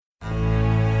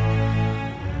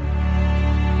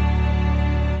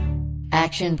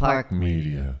Action Park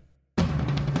Media.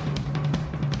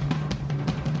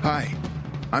 Hi,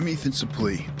 I'm Ethan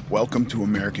Suplee. Welcome to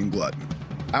American Glutton.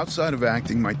 Outside of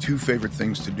acting, my two favorite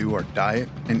things to do are diet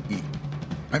and eat.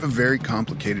 I have a very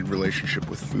complicated relationship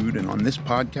with food, and on this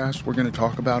podcast, we're going to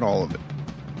talk about all of it.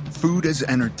 Food as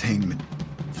entertainment,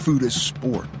 food as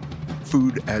sport,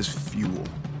 food as fuel.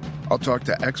 I'll talk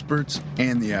to experts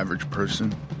and the average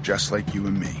person, just like you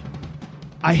and me.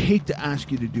 I hate to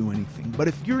ask you to do anything, but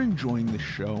if you're enjoying this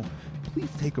show,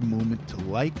 please take a moment to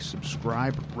like,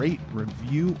 subscribe, rate,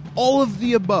 review, all of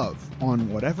the above on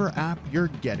whatever app you're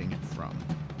getting it from.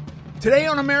 Today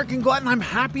on American Glutton, I'm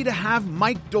happy to have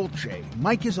Mike Dolce.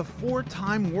 Mike is a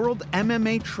 4-time World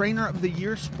MMA Trainer of the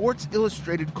Year. Sports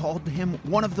Illustrated called him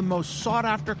one of the most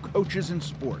sought-after coaches in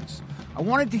sports. I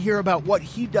wanted to hear about what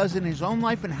he does in his own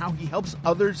life and how he helps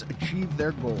others achieve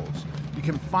their goals. You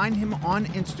can find him on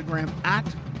Instagram at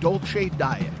Dolce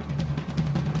Diet.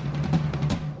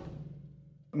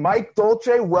 Mike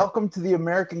Dolce, welcome to the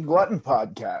American Glutton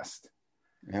podcast.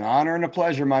 An honor and a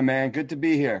pleasure, my man. Good to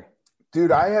be here.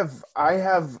 Dude, I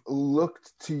have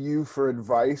looked to you for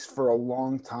advice for a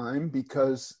long time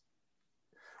because,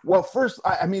 well, first,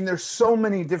 I mean, there's so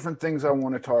many different things I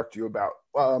want to talk to you about.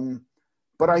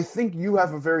 But I think you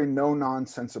have a very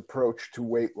no-nonsense approach to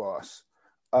weight loss.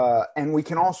 And we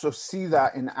can also see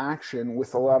that in action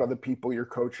with a lot of the people you're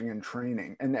coaching and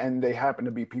training. And they happen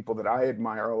to be people that I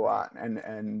admire a lot.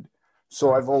 And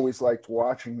so I've always liked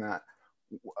watching that.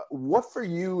 What for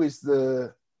you is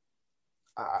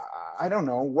I don't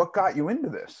know, what got you into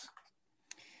this?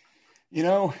 You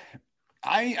know,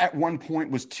 I at one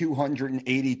point was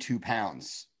 282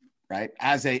 pounds, right?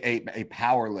 As a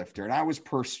power lifter. And I was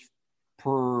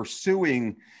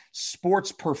pursuing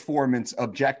sports performance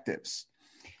objectives.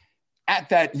 At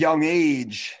that young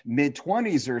age,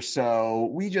 mid-20s or so,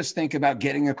 we just think about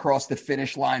getting across the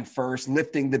finish line first,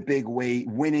 lifting the big weight,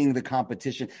 winning the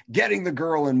competition, getting the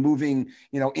girl and moving,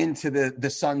 into the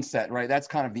sunset, right? That's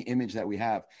kind of the image that we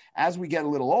have. As we get a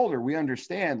little older, we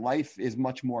understand life is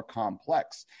much more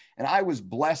complex. And I was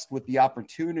blessed with the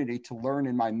opportunity to learn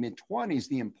in my mid-20s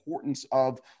the importance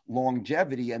of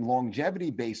longevity and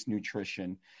longevity-based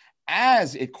nutrition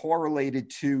as it correlated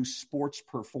to sports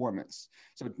performance.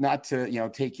 So not to,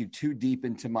 take you too deep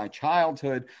into my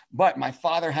childhood, but my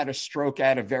father had a stroke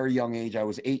at a very young age. I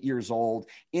was 8 years old,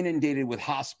 inundated with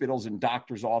hospitals and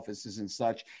doctors' offices and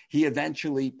such. He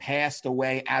eventually passed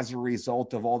away as a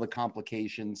result of all the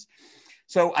complications.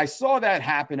 So I saw that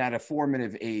happen at a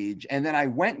formative age. And then I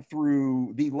went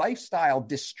through the lifestyle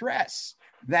distress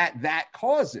that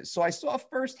causes. So I saw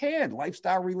firsthand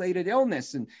lifestyle-related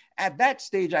illness. And at that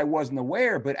stage, I wasn't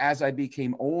aware. But as I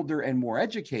became older and more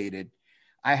educated,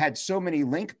 I had so many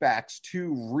link backs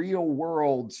to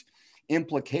real-world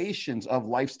implications of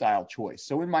lifestyle choice.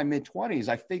 So in my mid-20s,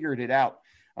 I figured it out,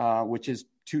 which is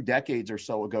 2 decades or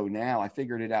so ago now. I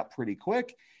figured it out pretty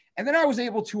quick. And then I was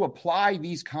able to apply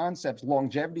these concepts,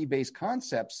 longevity-based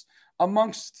concepts,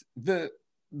 amongst the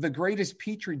greatest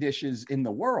petri dishes in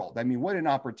the world. I mean, what an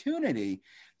opportunity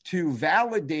to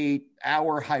validate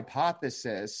our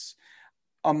hypothesis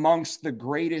amongst the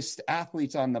greatest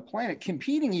athletes on the planet,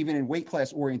 competing even in weight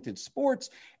class oriented sports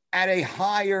at a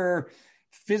higher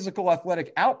physical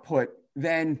athletic output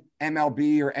than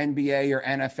MLB or NBA or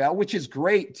NFL, which is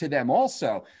great to them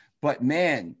also. But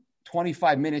man,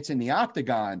 25 minutes in the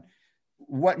octagon,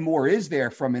 what more is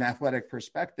there from an athletic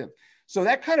perspective? So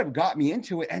that kind of got me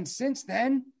into it. And since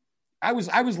then, I was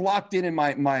locked in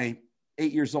my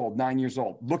 8 years old, 9 years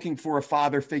old, looking for a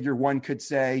father figure, one could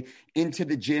say, into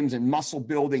the gyms and muscle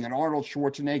building and Arnold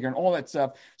Schwarzenegger and all that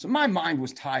stuff. So my mind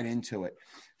was tied into it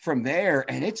from there,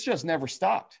 and it's just never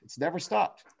stopped. It's never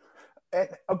stopped.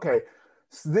 Okay.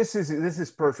 So this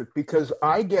is perfect because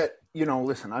I get,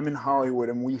 listen, I'm in Hollywood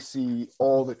and we see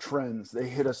all the trends. They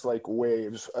hit us like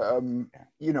waves.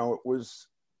 It was,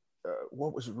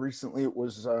 what was recently? It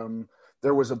was,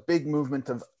 there was a big movement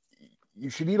of you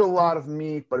should eat a lot of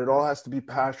meat, but it all has to be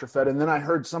pasture fed. And then I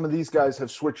heard some of these guys have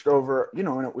switched over,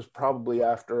 and it was probably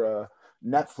after a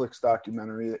Netflix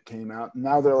documentary that came out. And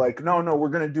now they're like, no, we're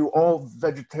going to do all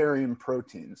vegetarian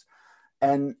proteins.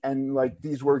 And like,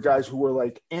 these were guys who were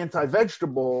like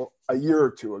anti-vegetable a year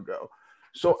or two ago.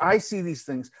 So I see these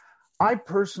things. I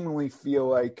personally feel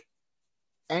like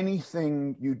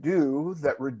anything you do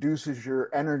that reduces your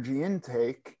energy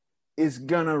intake is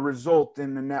going to result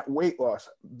in a net weight loss.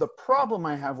 The problem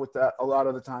I have with that a lot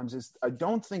of the times is I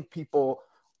don't think people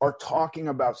are talking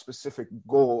about specific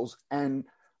goals. And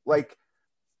like,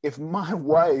 if my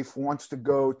wife wants to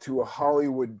go to a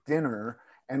Hollywood dinner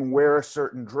and wear a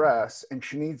certain dress and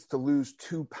she needs to lose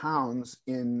 2 pounds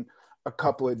in a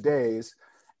couple of days,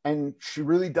 and she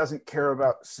really doesn't care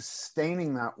about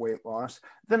sustaining that weight loss,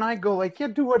 then I go like, yeah,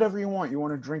 do whatever you want. You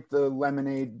want to drink the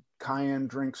lemonade cayenne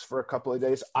drinks for a couple of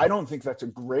days. I don't think that's a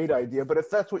great idea, but if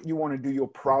that's what you want to do, you'll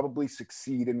probably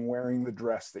succeed in wearing the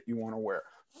dress that you want to wear.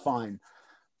 Fine.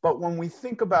 But when we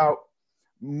think about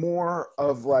more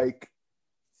of like,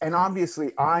 and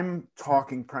obviously I'm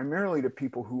talking primarily to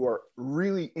people who are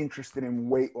really interested in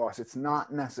weight loss. It's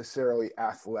not necessarily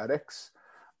athletics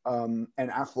and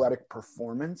athletic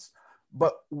performance,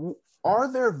 but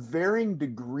are there varying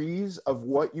degrees of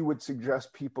what you would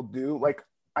suggest people do? Like,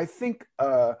 I think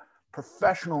a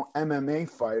professional MMA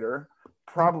fighter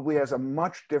probably has a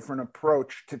much different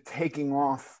approach to taking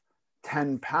off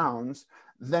 10 pounds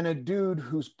than a dude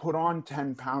who's put on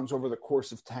 10 pounds over the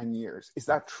course of 10 years. Is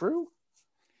that true?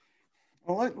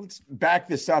 Well, let's back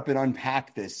this up and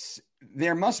unpack this.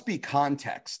 There must be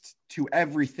context to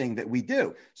everything that we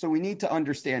do. So we need to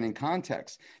understand in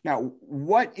context. Now,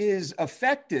 what is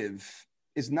effective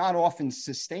is not often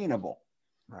sustainable.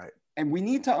 Right. And we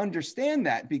need to understand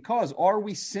that, because are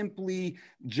we simply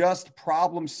just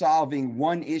problem solving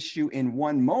one issue in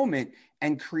one moment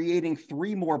and creating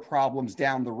 3 more problems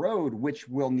down the road, which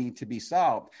will need to be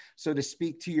solved? So to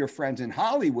speak to your friends in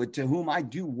Hollywood, to whom I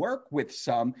do work with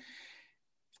some,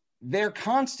 they're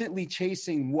constantly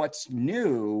chasing what's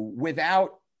new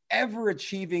without ever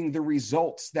achieving the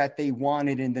results that they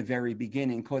wanted in the very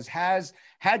beginning. Because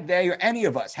had they or any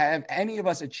of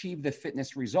us achieved the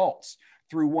fitness results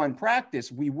through one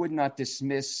practice, we would not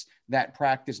dismiss that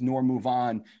practice nor move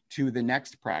on to the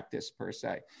next practice per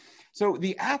se. So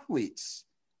the athletes,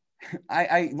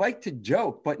 I like to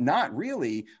joke, but not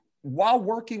really. While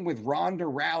working with Ronda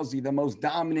Rousey, the most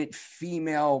dominant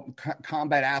female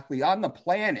combat athlete on the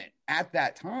planet at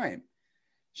that time,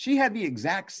 she had the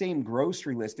exact same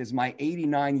grocery list as my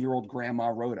 89-year-old grandma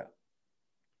Rhoda.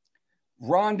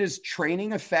 Rhonda's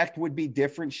training effect would be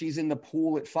different. She's in the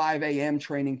pool at 5 a.m.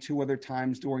 training 2 other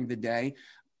times during the day.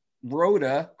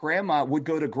 Rhoda, grandma, would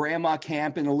go to grandma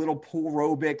camp and a little pool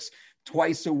aerobics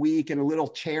twice a week and a little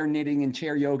chair knitting and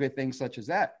chair yoga, things such as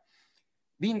that.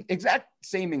 The exact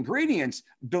same ingredients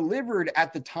delivered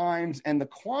at the times and the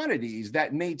quantities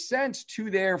that made sense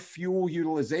to their fuel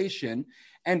utilization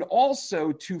and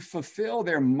also to fulfill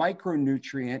their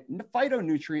micronutrient and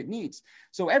phytonutrient needs.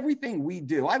 So everything we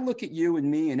do, I look at you and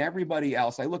me and everybody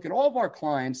else, I look at all of our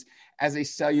clients as a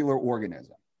cellular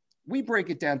organism. We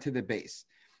break it down to the base.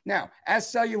 Now, as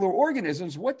cellular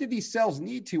organisms, what do these cells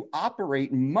need to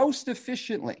operate most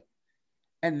efficiently?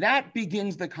 And that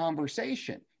begins the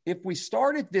conversation. If we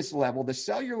start at this level, the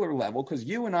cellular level, because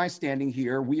you and I standing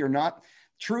here, we are not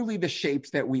truly the shapes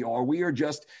that we are. We are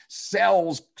just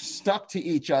cells stuck to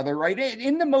each other, right?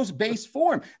 In the most base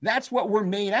form. That's what we're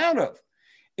made out of.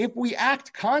 If we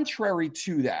act contrary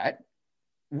to that,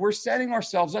 we're setting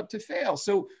ourselves up to fail.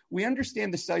 So we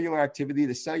understand the cellular activity,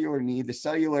 the cellular need, the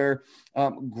cellular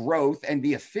growth, and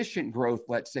the efficient growth,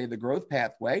 let's say the growth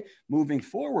pathway moving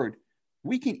forward.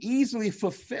 We can easily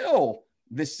fulfill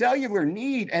the cellular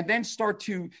need and then start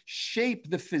to shape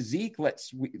the physique,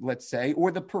 let's say, or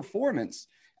the performance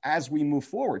as we move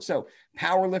forward. So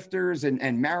powerlifters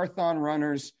and marathon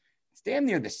runners, it's damn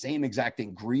near the same exact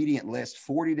ingredient list,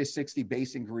 40 to 60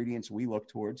 base ingredients we look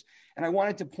towards. And I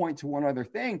wanted to point to one other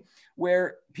thing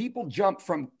where people jump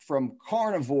from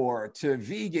carnivore to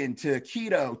vegan to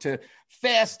keto to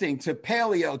fasting to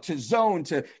paleo to zone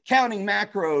to counting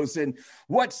macros and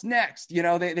what's next. You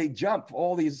know, they jump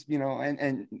all these, you know,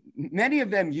 and many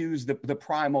of them use the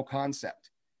primal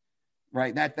concept,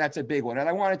 right? That's a big one. And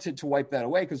I wanted to wipe that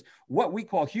away because what we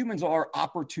call humans are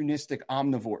opportunistic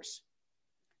omnivores.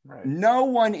 Right. No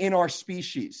one in our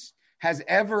species has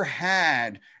ever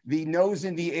had the nose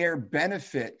in the air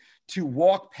benefit to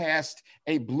walk past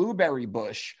a blueberry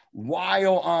bush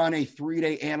while on a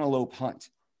 3-day antelope hunt.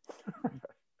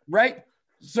 Right?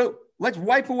 So let's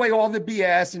wipe away all the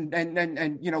BS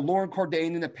and you know, Lauren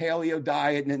Cordain and the paleo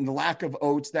diet and the lack of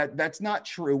oats. That's not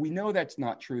true. We know that's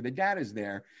not true. The data's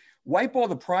there. Wipe all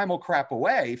the primal crap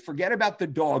away. Forget about the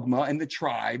dogma and the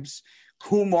tribes,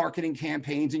 cool marketing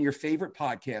campaigns, and your favorite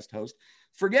podcast host.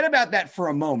 Forget about that for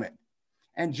a moment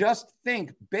and just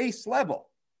think base level.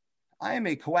 I am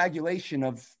a coagulation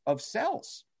of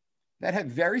cells that have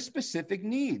very specific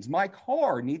needs. My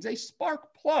car needs a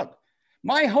spark plug.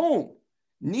 My home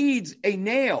needs a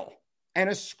nail and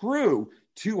a screw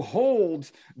to hold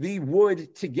the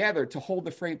wood together, to hold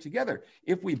the frame together.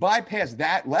 If we bypass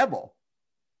that level,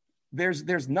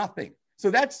 there's nothing. So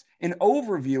that's an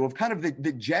overview of kind of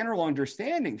the general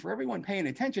understanding for everyone paying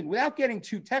attention without getting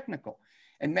too technical.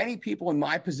 And many people in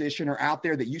my position are out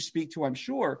there that you speak to, I'm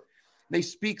sure. they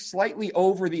speak slightly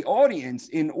over the audience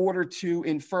in order to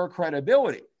infer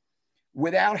credibility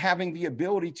without having the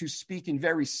ability to speak in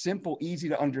very simple, easy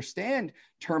to understand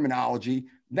terminology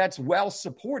that's well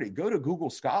supported. Go to Google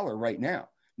Scholar right now.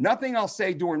 Nothing I'll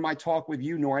say during my talk with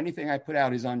you, nor anything I put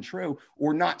out, is untrue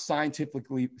or not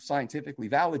scientifically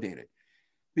validated.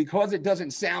 Because it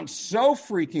doesn't sound so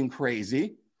freaking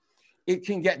crazy, it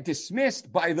can get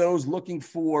dismissed by those looking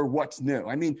for what's new.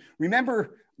 I mean,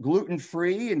 remember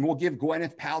gluten-free, and we'll give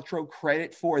Gwyneth Paltrow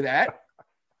credit for that.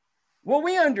 Well,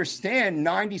 we understand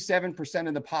 97%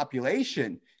 of the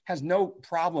population has no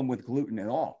problem with gluten at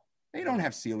all. They don't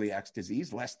have celiac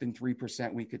disease. Less than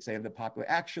 3%, we could say, of the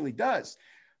population actually does.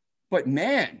 But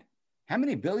man, how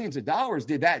many billions of dollars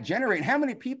did that generate? How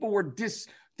many people were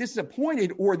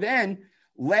disappointed or then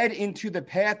led into the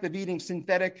path of eating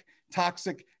synthetic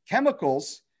toxic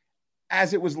chemicals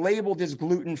as it was labeled as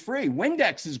gluten-free?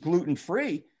 Windex is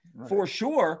gluten-free, right, for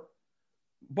sure,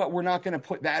 but we're not going to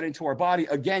put that into our body.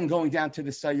 Again, going down to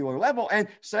the cellular level, and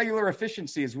cellular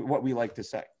efficiency is what we like to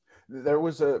say. There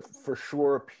was for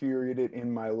sure a period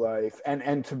in my life.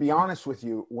 And to be honest with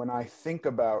you, when I think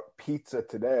about pizza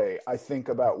today, I think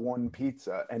about one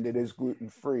pizza, and it is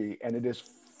gluten-free and it is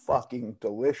fucking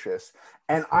delicious.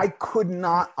 And I could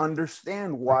not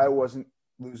understand why I wasn't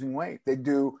losing weight. They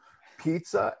do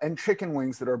pizza and chicken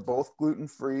wings that are both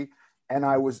gluten-free. And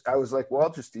I was like, well,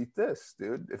 I'll just eat this,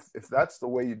 dude. If that's the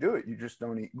way you do it, you just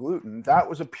don't eat gluten. That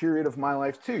was a period of my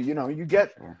life too. You know, you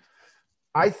get,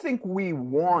 I think we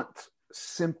want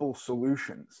simple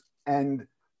solutions, and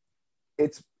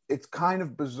it's kind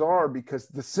of bizarre because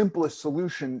the simplest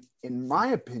solution, in my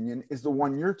opinion, is the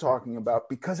one you're talking about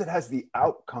because it has the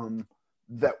outcome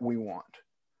that we want,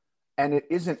 and it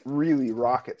isn't really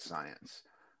rocket science.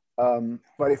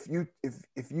 But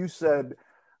if you said,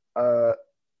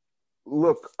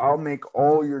 look, I'll make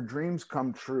all your dreams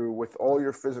come true with all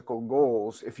your physical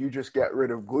goals if you just get rid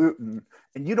of gluten,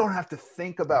 and you don't have to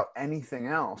think about anything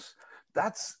else,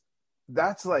 that's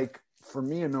like, for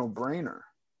me, a no-brainer.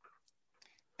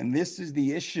 And this is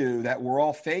the issue that we're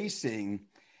all facing,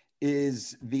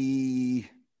 is the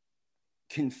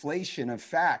conflation of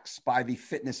facts by the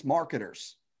fitness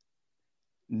marketers,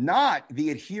 not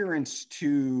the adherence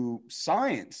to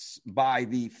science by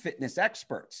the fitness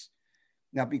experts.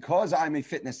 Now, because I'm a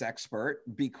fitness expert,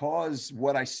 because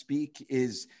what I speak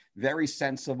is very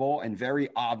sensible and very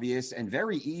obvious and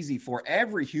very easy for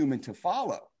every human to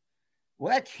follow,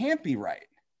 well, that can't be right.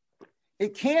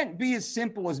 It can't be as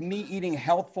simple as me eating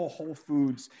healthful whole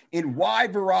foods in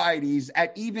wide varieties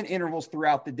at even intervals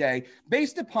throughout the day,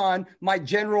 based upon my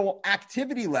general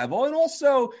activity level and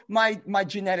also my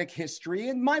genetic history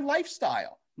and my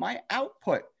lifestyle, my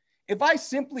output. If I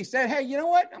simply said, hey, you know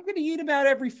what? I'm going to eat about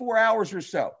every 4 hours or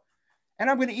so, and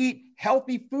I'm going to eat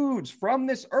healthy foods from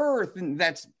this earth, and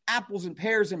that's apples and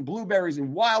pears and blueberries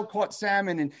and wild-caught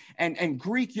salmon and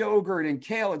Greek yogurt and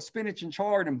kale and spinach and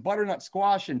chard and butternut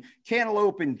squash and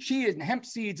cantaloupe and chia and hemp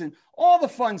seeds and all the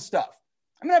fun stuff.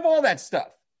 I'm going to have all that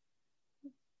stuff.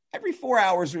 Every 4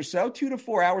 hours or so, 2 to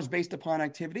 4 hours based upon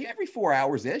activity, every 4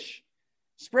 hours-ish,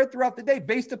 spread throughout the day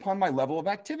based upon my level of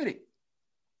activity.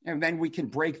 And then we can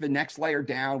break the next layer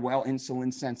down, well,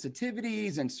 insulin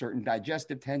sensitivities and certain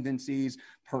digestive tendencies,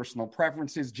 personal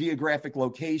preferences, geographic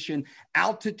location,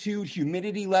 altitude,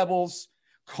 humidity levels,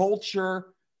 culture.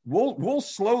 We'll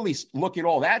slowly look at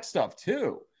all that stuff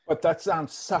too. But that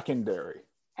sounds secondary.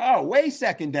 Oh, way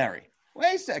secondary.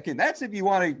 Way second. That's if you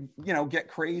want to, get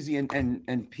crazy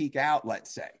and peak out,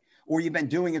 let's say. Or you've been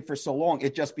doing it for so long,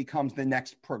 it just becomes the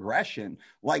next progression,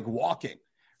 like walking.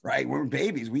 Right? When we're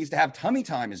babies, we used to have tummy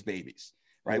time as babies,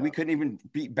 right? Yeah. We couldn't even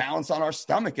be balanced on our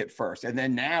stomach at first. And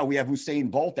then now we have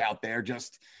Usain Bolt out there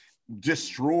just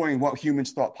destroying what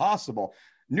humans thought possible.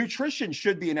 Nutrition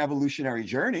should be an evolutionary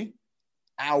journey.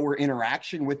 Our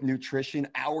interaction with nutrition,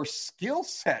 our skill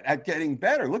set at getting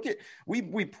better. Look at,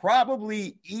 we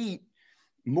probably eat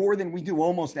more than we do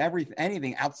almost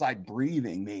anything outside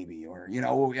breathing, maybe, or,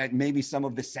 maybe some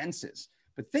of the senses.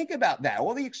 But think about that,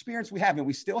 all the experience we have, and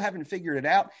we still haven't figured it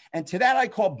out. And to that, I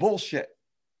call bullshit.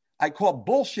 I call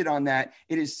bullshit on that.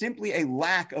 It is simply a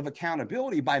lack of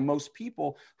accountability by most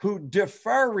people who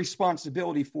defer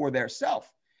responsibility for their self.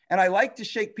 And I like to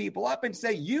shake people up and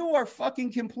say, you are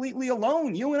fucking completely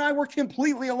alone. You and I were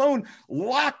completely alone,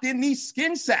 locked in these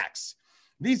skin sacks.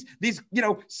 These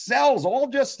cells all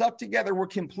just stuck together. We're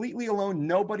completely alone.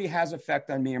 Nobody has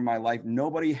effect on me in my life.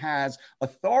 Nobody has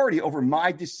authority over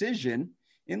my decision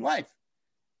in life.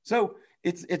 So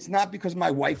it's not because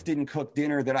my wife didn't cook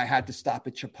dinner that I had to stop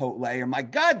at Chipotle, or my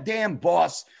goddamn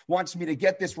boss wants me to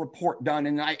get this report done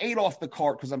and I ate off the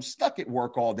cart because I'm stuck at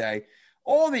work all day.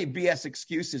 all the BS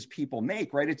excuses people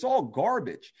make, right? It's all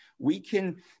garbage. We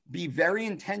can be very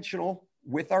intentional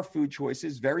with our food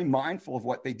choices, very mindful of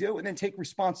what they do, and then take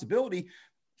responsibility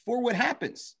for what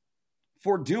happens,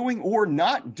 for doing or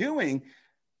not doing.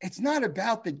 It's not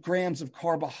about the grams of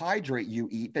carbohydrate you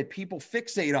eat that people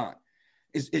fixate on.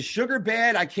 Is sugar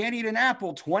bad? I can't eat an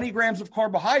apple, 20 grams of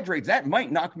carbohydrates. That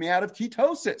might knock me out of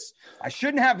ketosis. I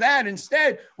shouldn't have that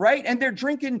instead, right? And they're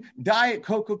drinking diet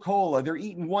Coca-Cola. They're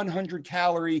eating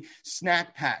 100-calorie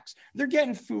snack packs. They're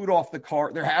getting food off the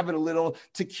cart. They're having a little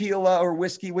tequila or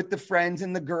whiskey with the friends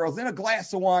and the girls and a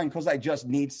glass of wine because I just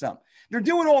need some. They're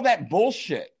doing all that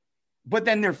bullshit. But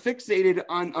then they're fixated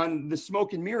on the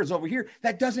smoke and mirrors over here.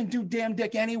 That doesn't do damn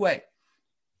dick anyway.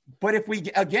 But if we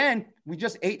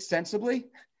just ate sensibly,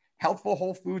 healthful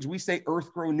whole foods, we say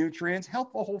earth grow nutrients,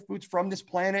 healthful whole foods from this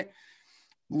planet,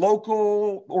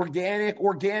 local, organic,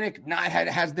 not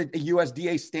has the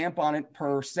USDA stamp on it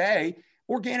per se,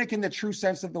 organic in the true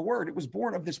sense of the word. It was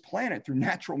born of this planet through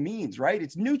natural means, right?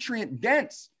 It's nutrient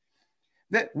dense.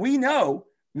 That we know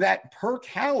that per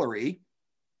calorie,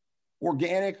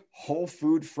 organic, whole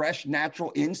food, fresh,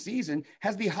 natural, in season,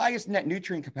 has the highest net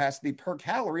nutrient capacity per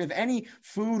calorie of any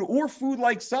food or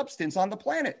food-like substance on the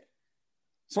planet.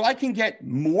 So I can get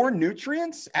more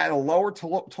nutrients at a lower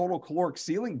total caloric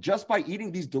ceiling just by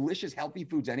eating these delicious, healthy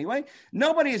foods anyway.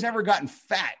 Nobody has ever gotten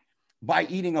fat by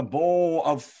eating a bowl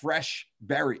of fresh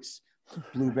berries,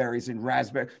 blueberries and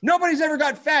raspberries. Nobody's ever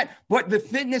got fat, but the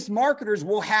fitness marketers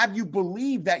will have you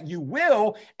believe that you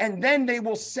will, and then they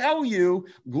will sell you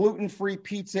gluten-free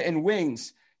pizza and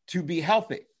wings to be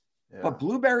healthy. Yeah. But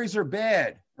blueberries are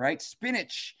bad, right?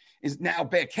 Spinach is now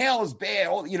bad. Kale is bad.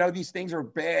 All, these things are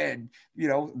bad.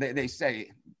 They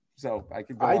say. So I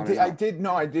could go on.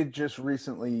 I did just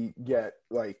recently get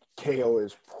kale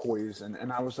is poison.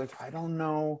 And I was like, I don't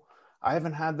know. I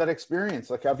haven't had that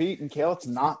experience. I've eaten kale. It's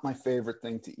not my favorite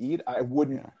thing to eat. I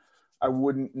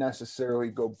wouldn't necessarily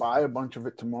go buy a bunch of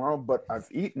it tomorrow, but I've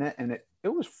eaten it and it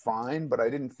was fine, but I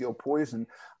didn't feel poison.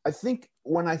 I think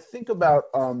when I think about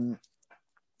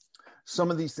some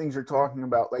of these things you're talking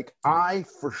about, I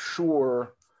for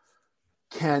sure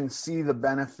can see the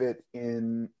benefit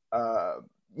in,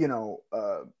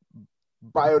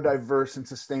 biodiverse and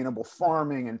sustainable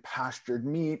farming and pastured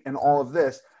meat and all of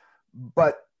this.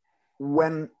 But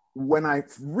when I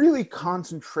really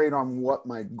concentrate on what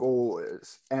my goal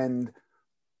is, and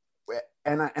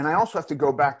I also have to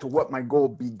go back to what my goal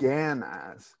began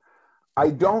as, I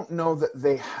don't know that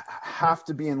they have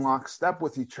to be in lockstep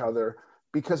with each other,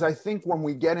 because I think when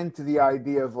we get into the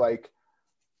idea of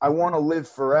I want to live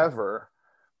forever,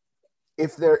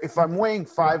 if I'm weighing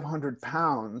 500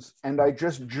 pounds and I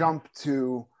just jump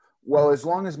to, well, as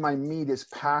long as my meat is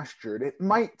pastured, it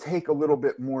might take a little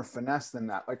bit more finesse than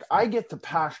that. I get to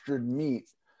pastured meat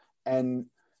and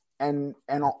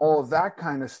all of that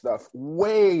kind of stuff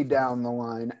way down the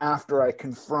line after I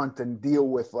confront and deal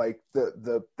with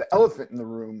the elephant in the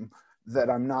room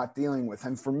that I'm not dealing with.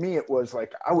 And for me, it was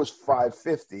I was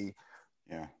 550.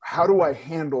 Yeah. How do I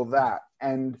handle that?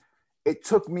 And it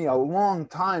took me a long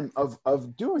time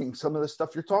of doing some of the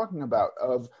stuff you're talking about,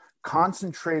 of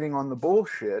concentrating on the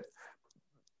bullshit,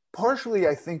 partially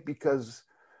I think because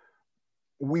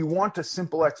we want a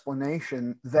simple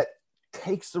explanation that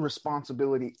takes the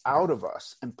responsibility out of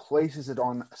us and places it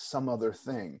on some other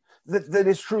thing that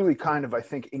is truly kind of, I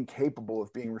think, incapable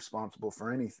of being responsible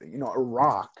for anything. A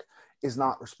rock is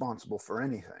not responsible for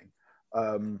anything.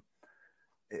 I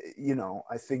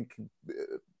think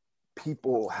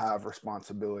people have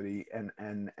responsibility,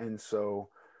 and so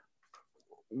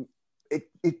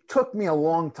it took me a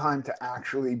long time to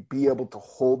actually be able to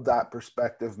hold that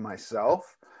perspective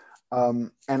myself.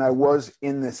 And I was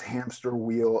in this hamster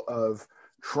wheel of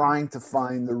trying to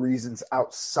find the reasons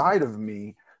outside of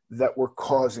me that were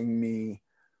causing me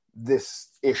this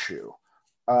issue.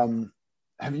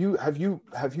 Have you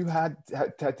had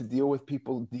to deal with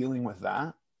people dealing with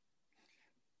that?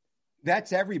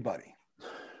 That's everybody.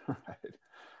 Right.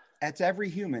 That's every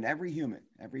human.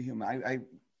 I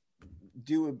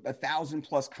do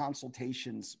 1,000+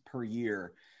 consultations per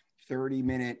year,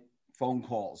 30-minute phone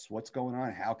calls. What's going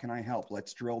on? How can I help?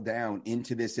 Let's drill down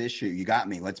into this issue. You got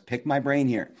me. Let's pick my brain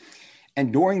here.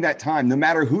 And during that time, no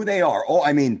matter who they are,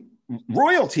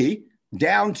 royalty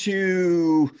down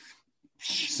to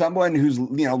someone who's,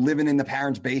 living in the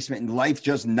parents' basement and life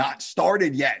just not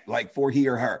started yet, for he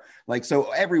or her.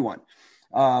 So everyone,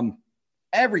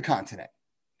 every continent,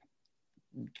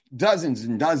 dozens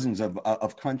and dozens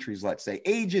of countries, let's say,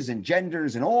 ages and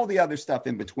genders and all the other stuff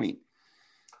in between.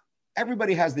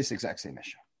 Everybody has this exact same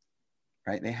issue.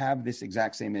 right? They have this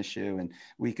exact same issue. And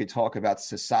we could talk about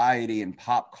society and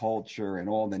pop culture and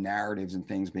all the narratives and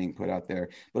things being put out there.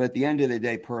 But at the end of the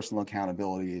day, personal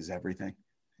accountability is everything,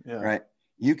 right?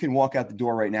 You can walk out the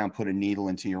door right now and put a needle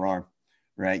into your arm,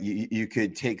 right? You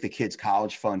could take the kids'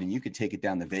 college fund and you could take it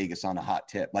down to Vegas on a hot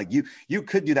tip. Like you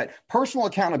could do that. Personal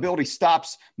accountability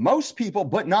stops most people,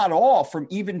 but not all, from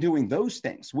even doing those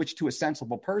things, which to a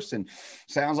sensible person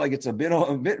sounds like it's a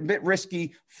bit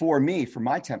risky for me, for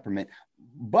my temperament.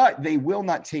 But they will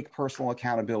not take personal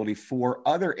accountability for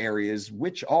other areas,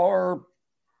 which are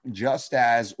just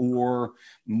as or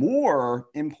more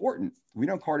important. We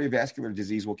know cardiovascular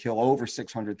disease will kill over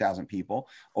 600,000 people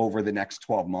over the next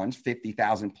 12 months,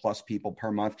 50,000 plus people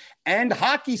per month, and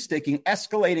hockey sticking,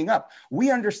 escalating up.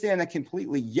 We understand that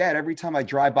completely, yet every time I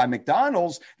drive by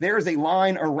McDonald's, there is a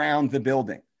line around the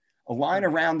building,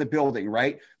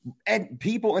 right? And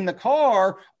people in the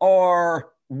car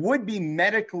would be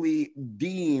medically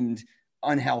deemed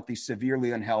unhealthy,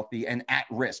 severely unhealthy, and at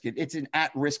risk. It's an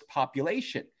at-risk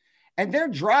population. And they're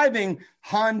driving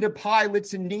Honda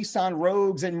Pilots and Nissan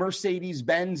Rogues and Mercedes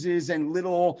Benzes and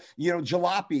little,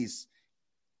 jalopies.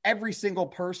 Every single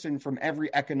person from every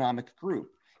economic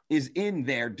group is in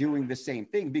there doing the same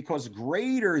thing, because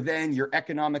greater than your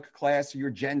economic class, or your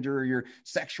gender, or your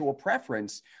sexual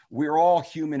preference, we're all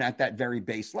human at that very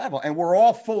base level. And we're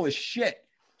all full of shit.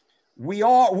 We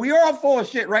are full of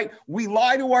shit, right? We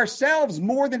lie to ourselves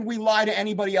more than we lie to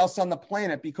anybody else on the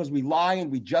planet, because we lie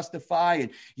and we justify, and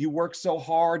you work so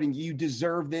hard and you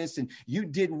deserve this and you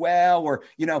did well, or,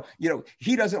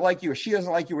 he doesn't like you or she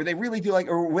doesn't like you, or they really do like,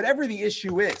 or whatever the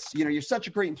issue is, you're such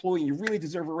a great employee and you really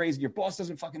deserve a raise and your boss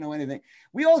doesn't fucking know anything.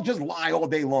 We all just lie all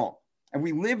day long. And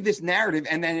we live this narrative.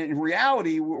 And then in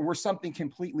reality, we're something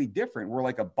completely different. We're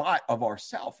like a bot of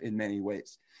ourselves in many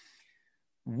ways.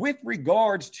 With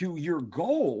regards to your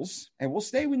goals, and we'll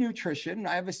stay with nutrition,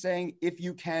 I have a saying, if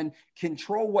you can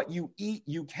control what you eat,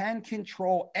 you can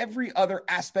control every other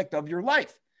aspect of your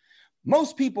life.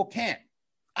 Most people can't.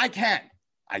 I can.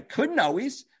 I couldn't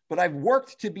always, but I've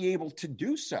worked to be able to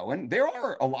do so. And there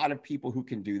are a lot of people who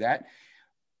can do that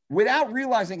without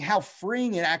realizing how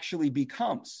freeing it actually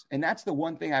becomes. And that's the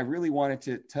one thing I really wanted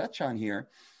to touch on here,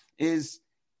 is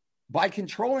by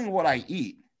controlling what I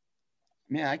eat,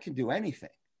 man, I can do anything.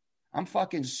 I'm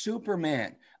fucking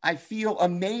Superman. I feel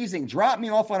amazing. Drop me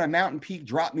off on a mountain peak,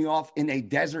 drop me off in a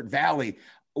desert valley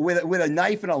with a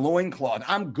knife and a loincloth.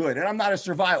 I'm good. And I'm not a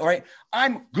survivor, right?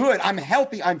 I'm good. I'm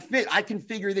healthy. I'm fit. I can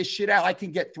figure this shit out. I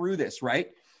can get through this, right?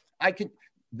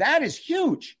 That is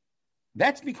huge.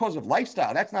 That's because of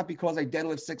lifestyle. That's not because I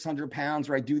deadlift 600 pounds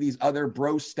or I do these other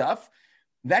bro stuff.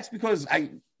 That's because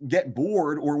I get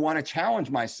bored or want to challenge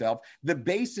myself. The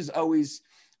base is always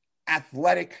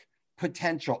athletic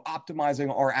potential,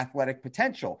 optimizing our athletic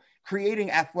potential, creating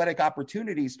athletic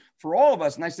opportunities for all of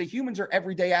us. And I say humans are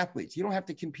everyday athletes. You don't have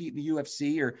to compete in the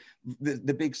UFC or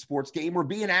the big sports game or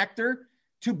be an actor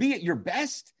to be at your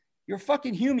best. You're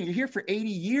fucking human. You're here for 80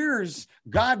 years,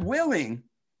 God willing,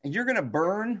 and you're going to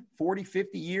burn 40,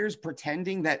 50 years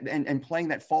pretending that and playing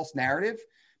that false narrative,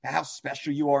 how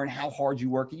special you are and how hard you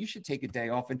work. And you should take a day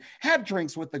off and have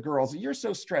drinks with the girls. And you're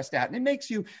so stressed out and it makes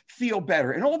you feel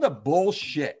better. And all the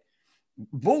bullshit,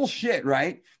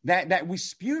 right? That we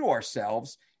spew to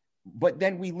ourselves, but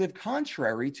then we live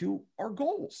contrary to our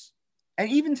goals. And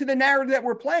even to the narrative that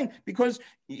we're playing, because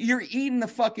you're eating the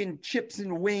fucking chips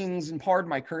and wings, and pardon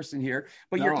my cursing here,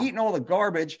 but you're eating all the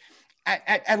garbage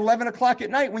at 11 o'clock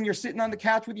at night when you're sitting on the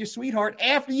couch with your sweetheart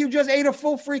after you just ate a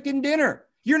full freaking dinner.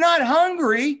 You're not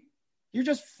hungry. You're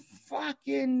just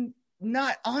fucking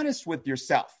not honest with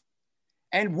yourself.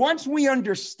 And once we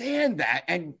understand that,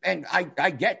 and I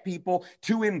get people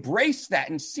to embrace that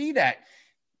and see that,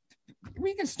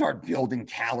 we can start building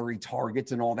calorie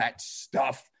targets and all that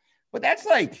stuff. But that's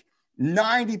like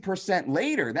 90%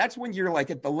 later. That's when you're like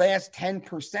at the last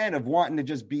 10% of wanting to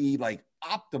just be like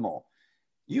optimal.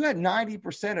 You had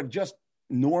 90% of just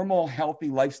normal, healthy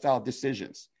lifestyle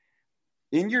decisions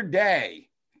in your day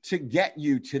to get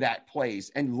you to that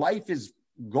place. And life is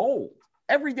gold.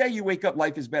 Every day you wake up,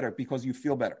 life is better because you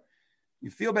feel better. You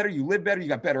feel better, you live better, you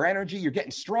got better energy, you're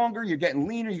getting stronger, you're getting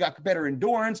leaner, you got better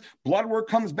endurance, blood work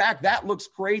comes back, that looks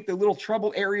great. The little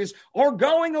trouble areas are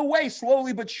going away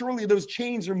slowly but surely. Those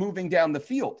chains are moving down the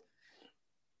field.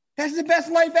 That's the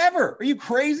best life ever. Are you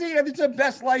crazy? It's the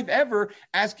best life ever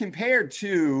as compared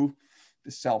to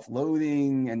the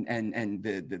self-loathing and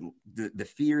the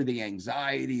fear, the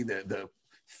anxiety, the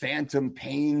phantom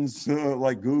pains,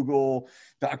 like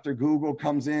Dr. Google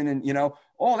comes in and,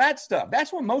 all that stuff.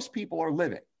 That's what most people are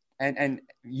living. And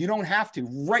you don't have to.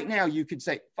 Right now, you could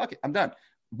say, fuck it, I'm done.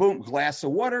 Boom, glass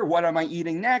of water. What am I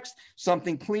eating next?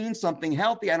 Something clean, something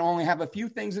healthy. I only have a few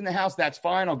things in the house. That's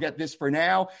fine. I'll get this for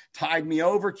now. Tide me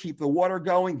over, keep the water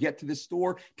going, get to the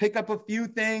store, pick up a few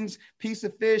things, piece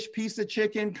of fish, piece of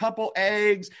chicken, couple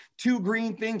eggs, 2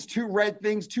 green things, 2 red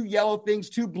things, 2 yellow things,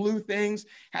 2 blue things.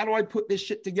 How do I put this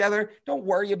shit together? Don't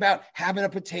worry about having a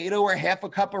potato or half a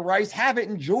cup of rice. Have it,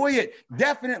 enjoy it.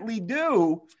 Definitely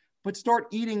do, but start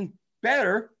eating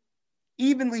better,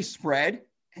 evenly spread.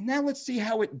 And now let's see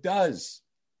how it does.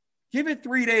 Give it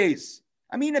 3 days.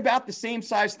 I mean, about the same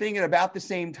size thing at about the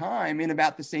same time in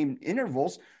about the same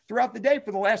intervals throughout the day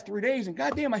for the last 3 days. And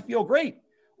goddamn, I feel great.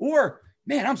 Or,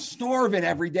 man, I'm starving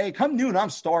every day. Come noon, I'm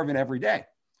starving every day.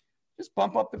 Just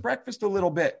bump up the breakfast a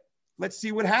little bit. Let's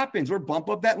see what happens. Or bump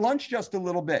up that lunch just a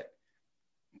little bit.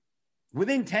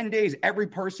 Within 10 days, every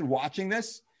person watching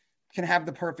this can have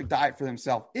the perfect diet for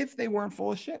themselves if they weren't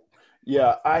full of shit.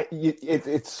 Yeah,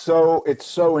 it's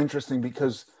so interesting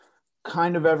because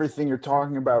kind of everything you're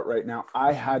talking about right now,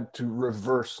 I had to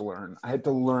reverse learn. I had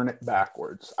to learn it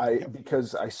backwards.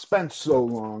 Because I spent so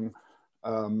long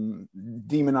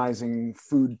demonizing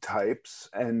food types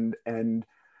and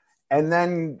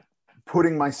then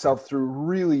putting myself through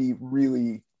really,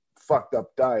 really fucked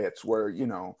up diets where, you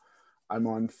know, I'm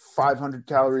on 500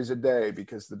 calories a day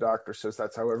because the doctor says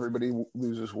that's how everybody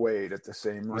loses weight at the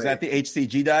same rate. Was that the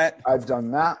HCG diet? I've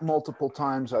done that multiple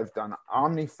times. I've done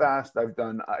OmniFast.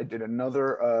 I did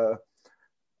another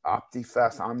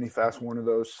OmniFast, one of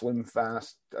those Slim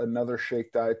Fast, another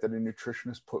shake diet that a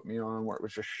nutritionist put me on where it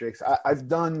was just shakes. I've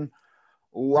done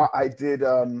a lot. I did,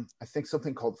 I think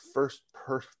something called First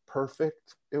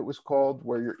Perfect, it was called,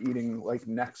 where you're eating like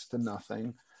next to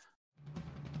nothing.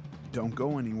 Don't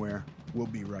go anywhere. We'll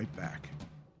be right back.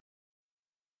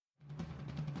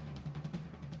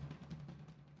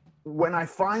 When I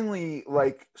finally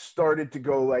like started to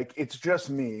go like, it's just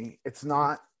me. It's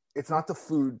not the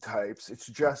food types. It's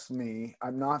just me.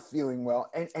 I'm not feeling well.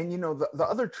 And you know, the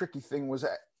other tricky thing was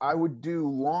that I would do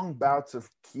long bouts of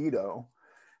keto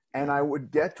and I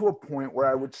would get to a point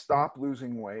where I would stop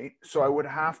losing weight. So I would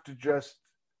have to just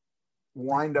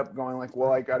wind up going like,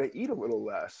 well, I got to eat a little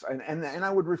less. And I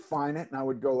would refine it and I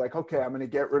would go like, okay, I'm going to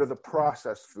get rid of the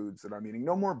processed foods that I'm eating.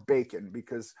 No more bacon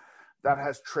because that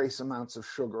has trace amounts of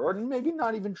sugar, or maybe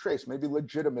not even trace, maybe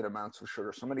legitimate amounts of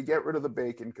sugar. So I'm going to get rid of the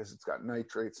bacon because it's got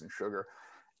nitrates and sugar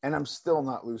and I'm still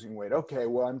not losing weight. Okay,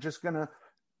 well, I'm just going to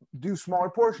do smaller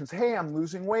portions. Hey, I'm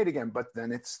losing weight again, but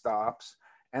then it stops.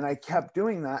 And I kept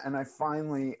doing that. And I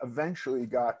finally eventually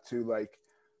got to like,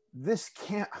 this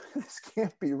can't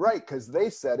be right, because they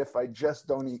said if I just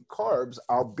don't eat carbs,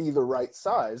 I'll be the right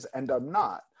size, and I'm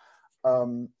not.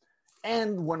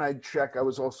 And when I check, I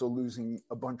was also losing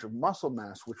a bunch of muscle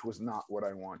mass, which was not what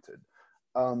I wanted.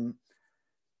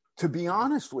 To be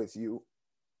honest with you,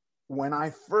 when I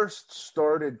first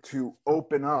started to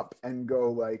open up and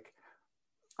go like,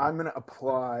 I'm going to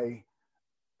apply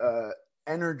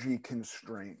energy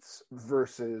constraints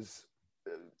versus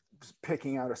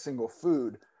picking out a single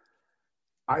food,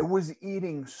 I was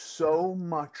eating so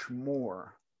much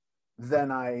more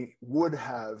than I would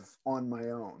have on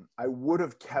my own. I would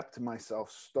have kept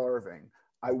myself starving.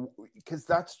 Because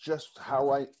that's just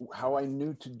how I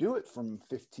knew to do it from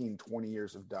 15, 20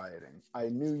 years of dieting. I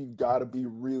knew you got to be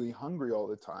really hungry all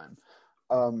the time.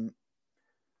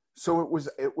 So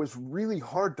it was really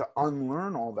hard to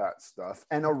unlearn all that stuff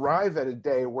and arrive at a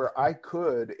day where I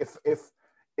could,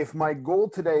 if my goal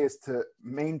today is to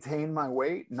maintain my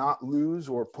weight, not lose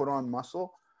or put on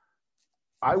muscle,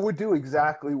 I would do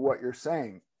exactly what you're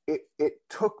saying. It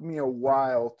took me a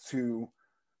while to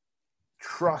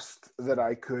trust that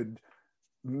I could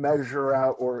measure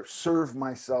out or serve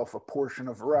myself a portion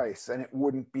of rice and it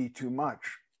wouldn't be too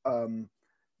much.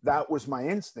 That was my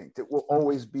instinct. It will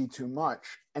always be too much.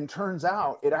 And turns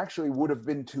out it actually would have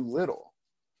been too little.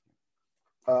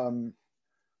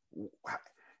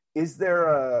 Is there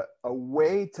a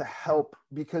way to help?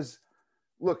 Because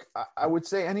look, I would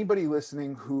say anybody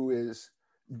listening who is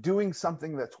doing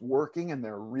something that's working and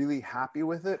they're really happy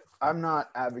with it, I'm not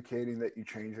advocating that you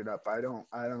change it up. I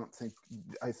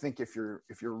think if you're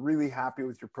really happy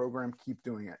with your program, keep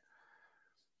doing it.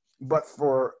 But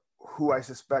for who I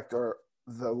suspect are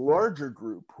the larger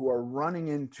group who are running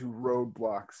into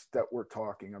roadblocks that we're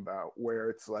talking about, where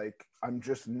it's like, I'm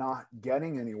just not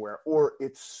getting anywhere, or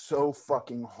it's so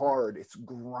fucking hard, it's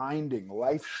grinding.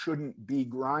 Life shouldn't be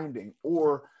grinding.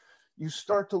 Or you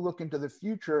start to look into the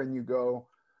future and you go,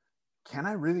 can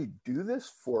I really do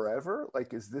this forever?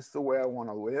 Like, is this the way I want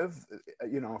to live?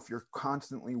 You know, if you're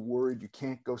constantly worried you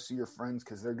can't go see your friends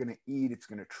because they're going to eat, it's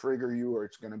going to trigger you, or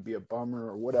it's going to be a bummer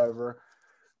or whatever.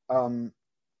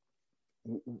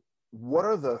 what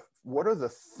are the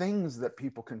things that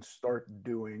people can start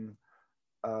doing?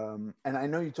 And I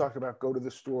know you talked about go to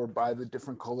the store, buy the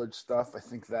different colored stuff. I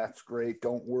think that's great.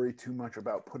 Don't worry too much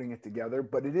about putting it together.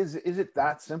 But is it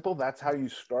that simple? That's how you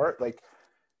start? Like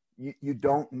you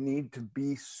don't need to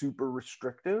be super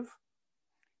restrictive?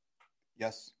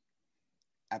 Yes,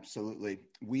 absolutely.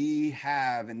 We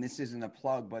have, and this isn't a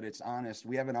plug, but it's honest,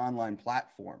 we have an online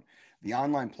platform. The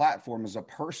online platform is a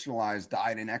personalized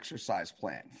diet and exercise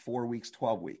plan, 4 weeks,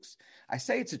 12 weeks. I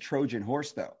say it's a Trojan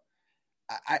horse, though.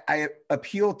 I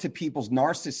appeal to people's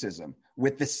narcissism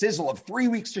with the sizzle of 3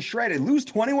 weeks to shred and lose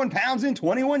 21 pounds in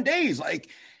 21 days.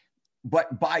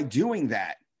 But by doing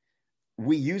that,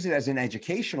 we use it as an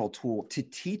educational tool to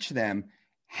teach them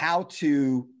how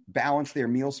to balance their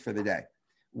meals for the day.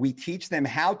 We teach them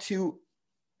how to,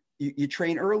 you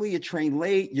train early, you train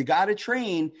late, you got to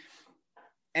train,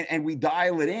 and we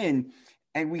dial it in.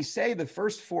 And we say the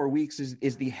first 4 weeks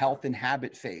is the health and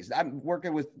habit phase. I'm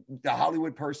working with the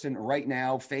Hollywood person right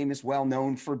now, famous,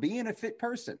 well-known for being a fit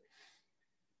person.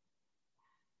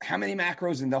 How many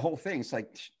macros in the whole thing? It's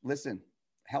like, listen,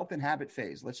 health and habit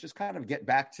phase. Let's just kind of get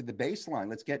back to the baseline.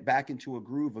 Let's get back into a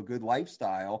groove, a good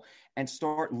lifestyle, and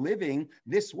start living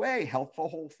this way. Healthful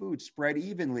whole foods spread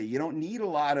evenly. You don't need a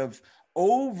lot of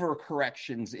over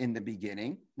corrections in the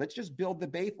beginning. Let's just build the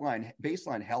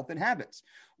baseline health and habits.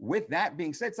 With that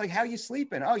being said, it's like how you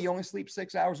sleeping. Oh, you only sleep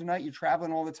 6 hours a night. You're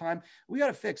traveling all the time. We got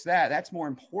to fix that. That's more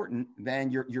important than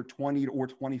your 20 or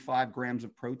 25 grams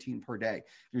of protein per day,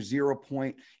 your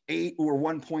 0.8 or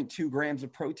 1.2 grams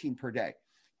of protein per day.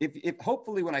 If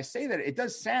hopefully when I say that, it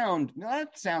does sound,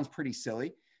 that sounds pretty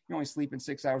silly. You're only sleeping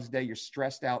 6 hours a day. You're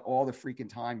stressed out all the freaking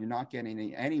time. You're not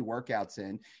getting any workouts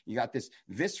in. You got this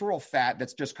visceral fat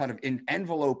that's just kind of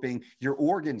enveloping your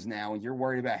organs now. And you're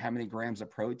worried about how many grams of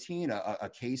protein, a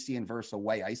casein versus a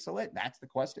whey isolate. That's the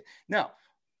question. No,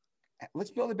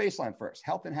 let's build a baseline first.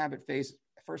 Health and habit phase,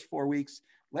 first 4 weeks.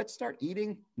 Let's start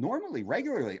eating normally,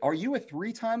 regularly. Are you a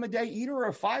 3-time-a-day eater or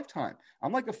a 5-time?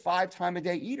 I'm like a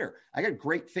 5-time-a-day eater. I got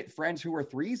great fit friends who are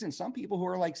 3s and some people who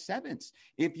are like 7s.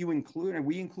 If you include, and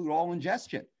we include all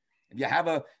ingestion. If you have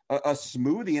a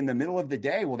smoothie in the middle of the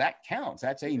day, well, that counts.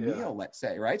 That's a meal, let's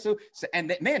say, right? So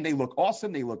and man, they look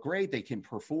awesome. They look great. They can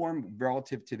perform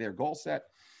relative to their goal set.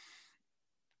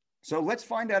 So let's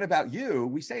find out about you.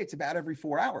 We say it's about every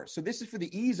 4 hours. So this is for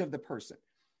the ease of the person.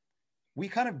 We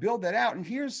kind of build that out. And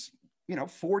here's,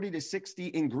 40 to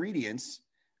 60 ingredients,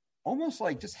 almost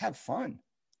like just have fun.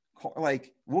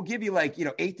 Like we'll give you 8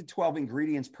 to 12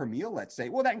 ingredients per meal, let's say.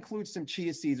 Well, that includes some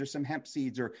chia seeds or some hemp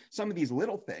seeds or some of these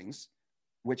little things,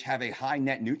 which have a high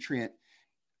net nutrient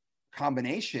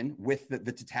combination with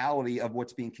the totality of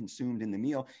what's being consumed in the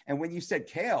meal. And when you said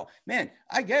kale, man,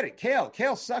 I get it.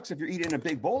 Kale sucks if you're eating a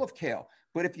big bowl of kale.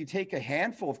 But if you take a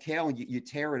handful of kale and you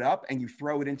tear it up and you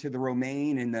throw it into the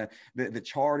romaine and the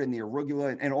chard and the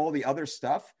arugula and all the other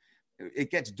stuff,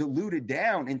 it gets diluted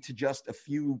down into just a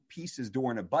few pieces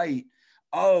during a bite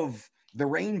of the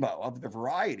rainbow, of the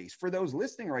varieties. For those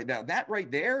listening right now, that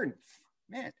right there, and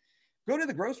man, go to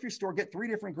the grocery store, get 3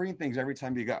 different green things every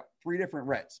time you go, 3 different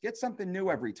reds. Get something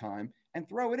new every time and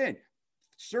throw it in.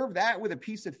 Serve that with a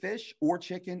piece of fish or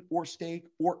chicken or steak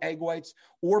or egg whites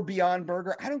or Beyond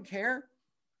Burger. I don't care.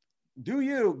 Do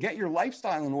you get your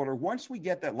lifestyle in order? Once we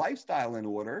get that lifestyle in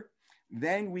order,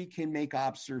 then we can make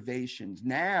observations.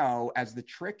 Now, as the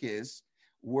trick is,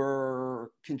 we're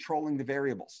controlling the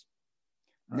variables.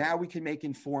 Right. Now we can make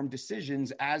informed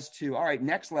decisions as to, all right,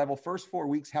 next level, first 4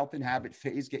 weeks, health and habit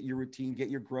phase, get your routine, get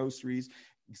your groceries,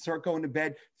 start going to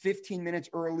bed 15 minutes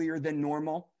earlier than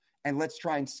normal. And let's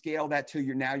try and scale that to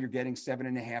you're getting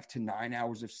 7.5 to 9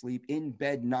 hours of sleep in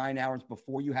bed 9 hours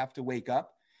before you have to wake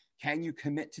up. Can you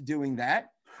commit to doing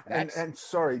that? And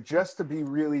sorry, just to be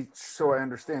really, so I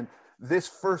understand, this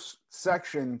first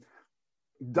section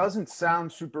doesn't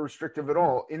sound super restrictive at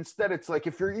all. Instead, it's like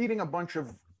if you're eating a bunch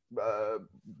of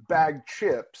bagged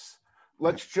chips,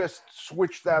 let's just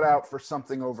switch that out for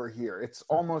something over here. It's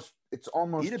almost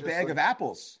eat a bag of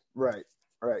apples. Right.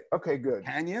 Okay, good.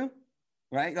 Can you?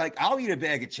 Right? Like I'll eat a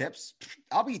bag of chips.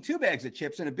 I'll eat 2 bags of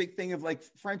chips and a big thing of like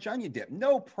French onion dip.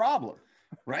 No problem.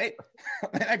 Right?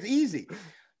 That's easy.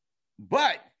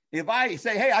 But if I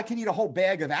say, hey, I can eat a whole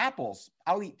bag of apples,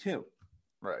 I'll eat 2.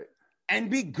 Right. And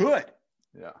be good.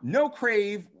 Yeah. No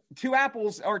crave. 2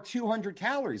 apples are 200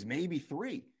 calories, maybe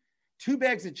 3. 2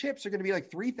 bags of chips are going to be like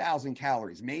 3,000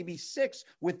 calories, maybe 6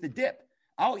 with the dip.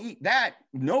 I'll eat that,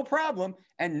 no problem,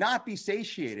 and not be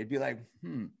satiated. Be like,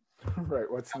 Right.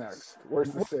 What's next?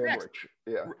 Where's the sandwich? Next?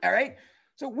 Yeah. All right.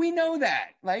 So we know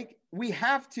that. Like we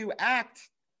have to act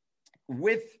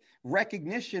with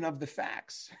recognition of the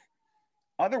facts.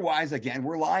 Otherwise, again,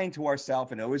 we're lying to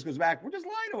ourselves, and it always goes back. We're just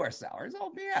lying to ourselves. It's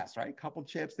all BS, right? Couple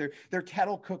chips, they're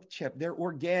kettle cooked chip, they're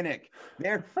organic,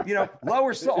 they're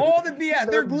lower salt, all the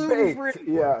BS. They're gluten free.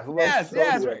 Yeah, Yes,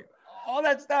 right. All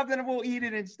that stuff, then we'll eat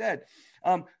it instead.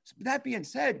 So that being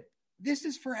said, this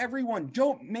is for everyone.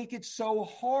 Don't make it so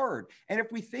hard. And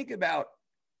if we think about,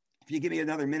 if you give me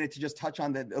another minute to just touch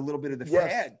on a little bit of the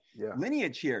fad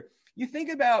lineage here, you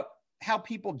think about how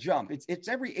people jump. It's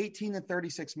every 18 to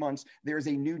 36 months, there's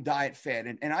a new diet fad.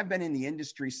 And I've been in the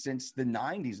industry since the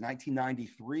 90s.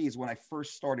 1993 is when I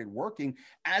first started working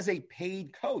as a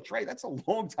paid coach, right? That's a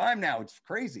long time now. It's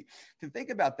crazy to think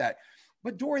about that.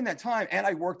 But during that time, and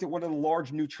I worked at one of the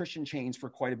large nutrition chains for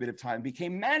quite a bit of time,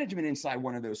 became management inside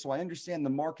one of those. So I understand the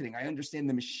marketing. I understand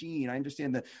the machine. I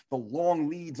understand the long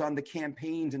leads on the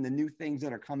campaigns and the new things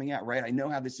that are coming out, right? I know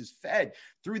how this is fed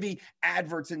through the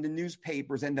adverts in the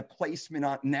newspapers and the placement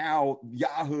on now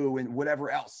Yahoo and whatever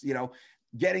else,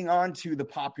 getting onto the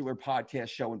popular podcast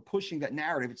show and pushing that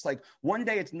narrative. It's like one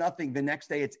day it's nothing. The next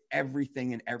day it's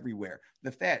everything and everywhere,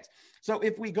 the fads. So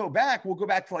if we go back, we'll go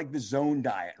back to like the zone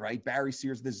diet, right? Barry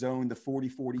Sears, the zone, the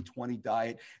 40-40-20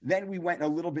 diet. Then we went a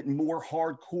little bit more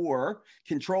hardcore,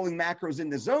 controlling macros in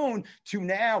the zone, to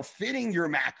now fitting your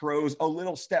macros a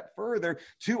little step further,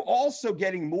 to also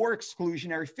getting more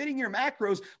exclusionary, fitting your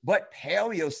macros, but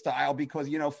paleo style, because,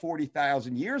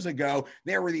 40,000 years ago,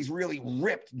 there were these really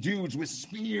ripped dudes with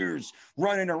spears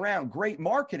running around. Great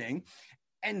marketing.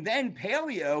 And then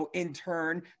paleo, in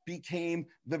turn, became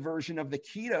the version of the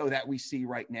keto that we see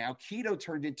right now. Keto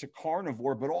turned into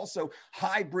carnivore, but also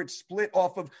hybrid, split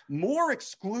off of more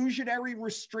exclusionary,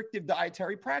 restrictive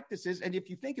dietary practices. And if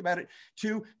you think about it,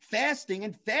 to fasting,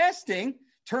 and fasting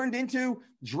turned into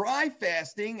dry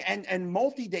fasting and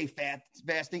multi-day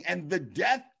fasting and the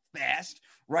death fast,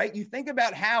 right? You think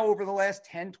about how over the last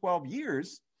 10, 12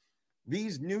 years,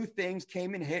 these new things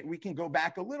came and hit. We can go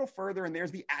back a little further, and there's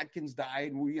the Atkins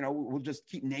diet. We'll just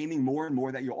keep naming more and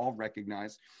more that you'll all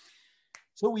recognize.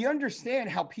 So we understand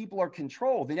how people are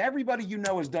controlled, and everybody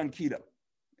has done keto.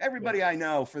 Everybody I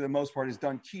know, for the most part, has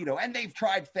done keto, and they've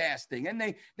tried fasting, and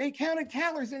they counted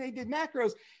calories, and they did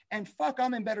macros, and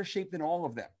I'm in better shape than all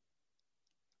of them.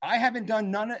 I haven't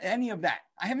done any of that.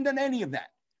 I haven't done any of that.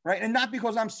 Right. And not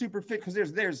because I'm super fit,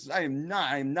 because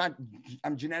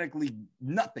I'm genetically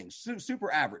nothing,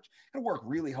 super average. I gotta work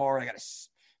really hard. I got a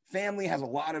family, has a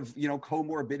lot of,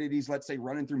 comorbidities, let's say,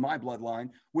 running through my bloodline,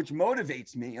 which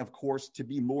motivates me, of course, to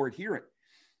be more adherent.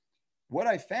 What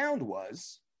I found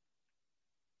was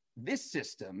this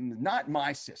system, not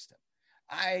my system.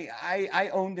 I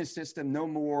own this system no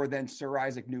more than Sir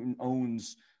Isaac Newton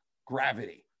owns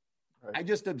gravity. Right. I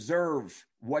just observe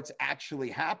what's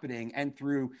actually happening, and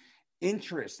through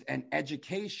interest and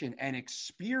education and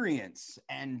experience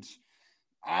and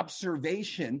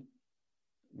observation,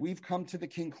 we've come to the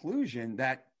conclusion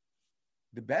that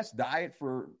the best diet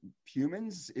for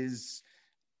humans is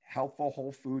healthful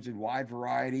whole foods in wide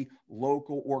variety,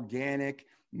 local, organic,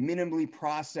 minimally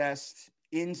processed,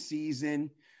 in season,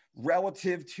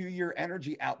 relative to your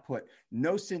energy output,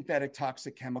 no synthetic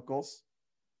toxic chemicals,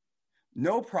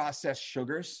 no processed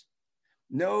sugars,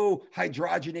 no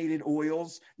hydrogenated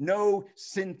oils, no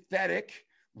synthetic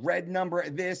red number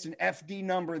this and FD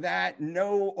number that,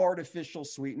 no artificial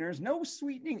sweeteners, no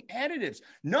sweetening additives,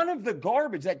 none of the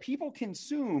garbage that people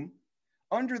consume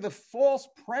under the false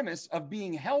premise of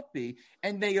being healthy,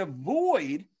 and they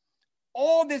avoid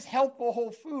all this healthful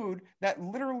whole food that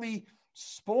literally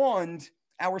spawned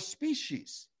our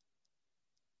species.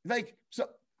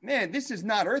 Man, this is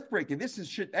not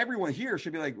earthbreaking. Everyone here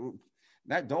should be like,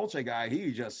 that Dolce guy,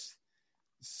 he just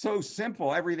so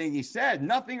simple, everything he said,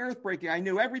 nothing earthbreaking. I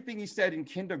knew everything he said in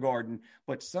kindergarten,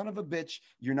 but son of a bitch,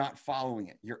 you're not following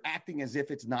it. You're acting as if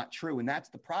it's not true. And that's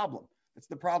the problem. That's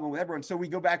the problem with everyone. So we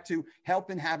go back to health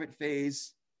and habit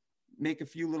phase, make a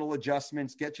few little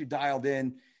adjustments, get you dialed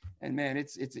in. And man,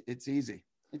 it's easy.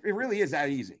 It really is that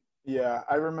easy. Yeah.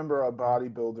 I remember a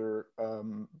bodybuilder,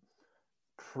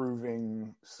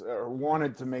 proving or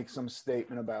wanted to make some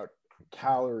statement about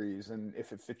calories and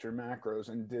if it fit your macros,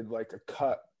 and did like a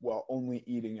cut while only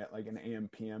eating at like an AM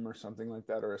PM or something like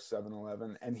that, or a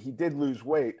 7-Eleven, and he did lose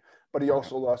weight, but he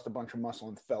also lost a bunch of muscle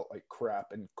and felt like crap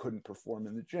and couldn't perform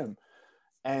in the gym.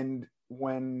 And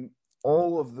when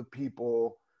all of the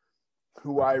people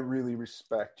who I really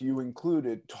respect, you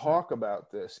included, talk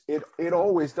about this, it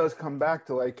always does come back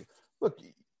to like, look,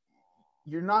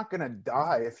 you're not going to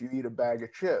die if you eat a bag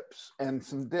of chips and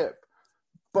some dip.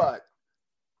 But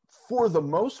for the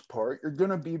most part, you're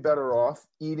going to be better off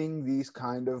eating these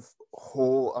kind of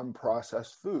whole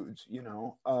unprocessed foods,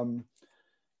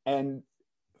 and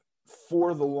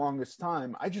for the longest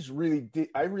time, I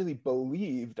really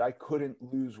believed I couldn't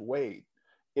lose weight.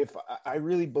 If I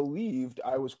really believed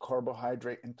I was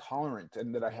carbohydrate intolerant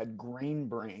and that I had grain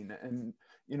brain and,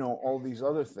 you know, all these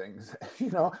other things,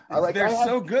 you know,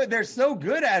 so good. They're so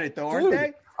good at it though, aren't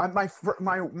they?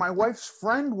 My wife's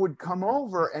friend would come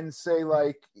over and say,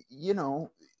 like, you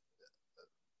know,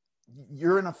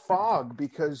 you're in a fog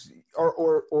because,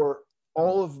 or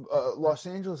all of Los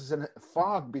Angeles is in a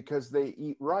fog because they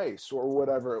eat rice or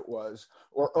whatever it was,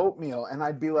 or oatmeal. And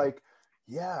I'd be like,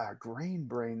 yeah, grain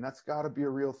brain, that's got to be a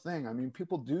real thing. I mean,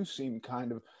 people do seem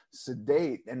kind of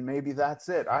sedate, and maybe that's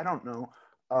it. I don't know.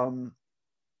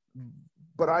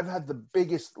 But I've had the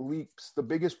biggest leaps, the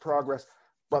biggest progress.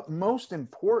 But most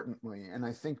importantly, and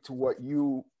I think to what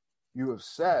you have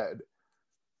said,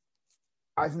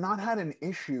 I've not had an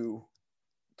issue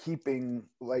keeping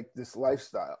like this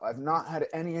lifestyle. I've not had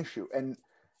any issue. And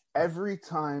every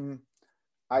time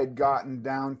I'd gotten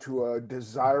down to a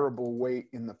desirable weight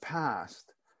in the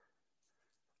past,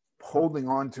 holding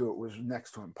on to it was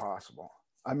next to impossible.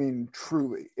 I mean,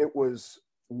 truly, it was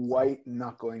white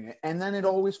knuckling it. And then it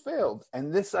always failed.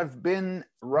 And I've been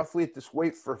roughly at this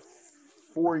weight for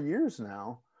 4 years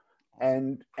now.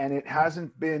 And it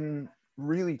hasn't been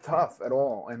really tough at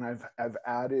all. And I've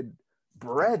added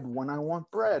bread when I want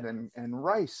bread, and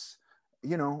rice,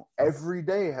 you know, every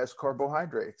day has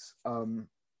carbohydrates.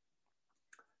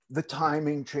 The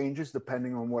timing changes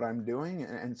depending on what I'm doing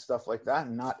and stuff like that.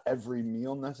 And not every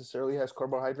meal necessarily has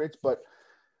carbohydrates, but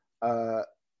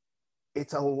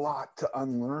it's a lot to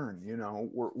unlearn. You know,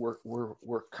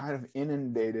 we're kind of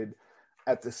inundated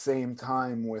at the same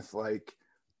time with like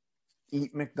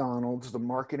Eat McDonald's. The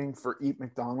marketing for Eat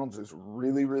McDonald's is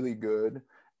really, really good.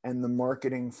 And the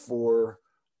marketing for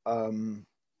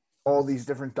all these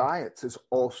different diets is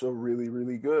also really,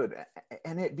 really good.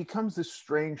 And it becomes this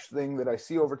strange thing that I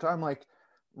see over time. Like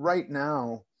right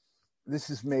now, this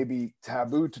is maybe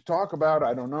taboo to talk about.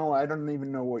 I don't know. I don't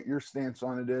even know what your stance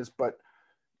on it is, but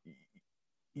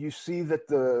you see that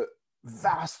the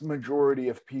vast majority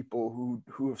of people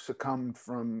who have succumbed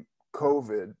from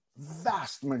COVID,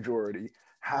 vast majority,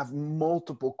 have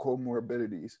multiple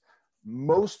comorbidities,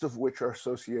 most of which are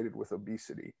associated with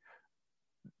obesity.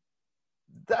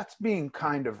 That's being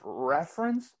kind of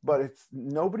referenced, but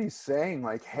nobody's saying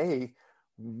like, hey,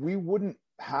 we wouldn't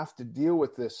have to deal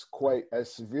with this quite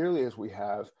as severely as we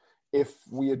have if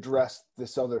we addressed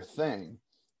this other thing.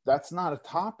 That's not a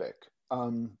topic,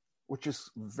 which is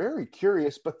very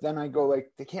curious. But then I go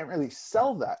like, they can't really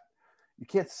sell that. You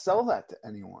can't sell that to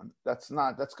anyone. That's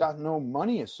got no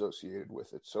money associated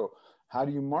with it. So how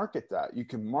do you market that? You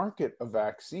can market a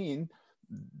vaccine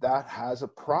that has a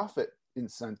profit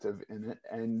incentive in it,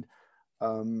 and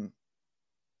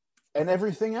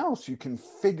everything else. You can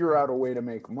figure out a way to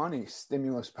make money,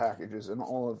 stimulus packages and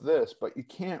all of this, but you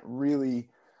can't really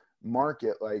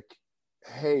market like,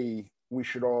 hey, we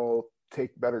should all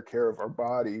take better care of our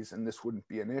bodies and this wouldn't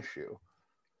be an issue.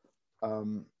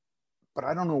 But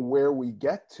I don't know where we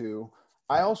get to.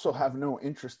 I also have no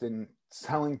interest in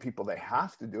telling people they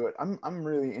have to do it. I'm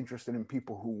really interested in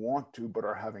people who want to but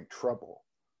are having trouble.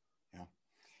 Yeah.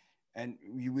 And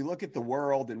we look at the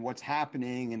world and what's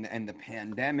happening and the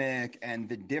pandemic and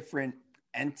the different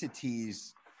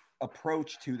entities'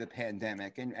 approach to the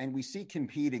pandemic. And we see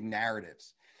competing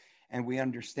narratives. And we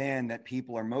understand that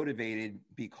people are motivated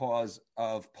because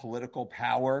of political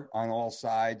power on all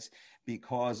sides,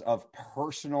 because of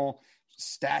personal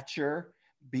stature,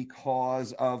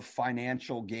 because of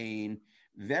financial gain.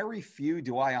 Very few,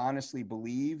 do I honestly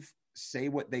believe, say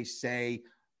what they say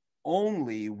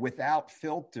only without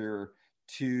filter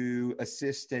to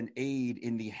assist and aid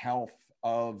in the health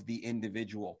of the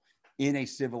individual in a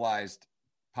civilized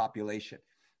population.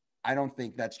 I don't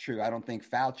think that's true. I don't think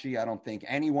Fauci, I don't think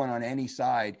anyone on any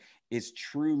side is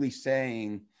truly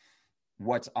saying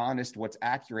what's honest, what's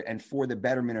accurate, and for the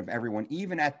betterment of everyone,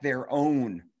 even at their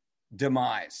own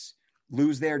demise.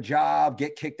 Lose their job,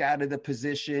 get kicked out of the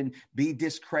position, be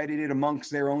discredited amongst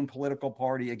their own political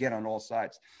party, again, on all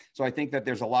sides. So I think that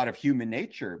there's a lot of human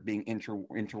nature being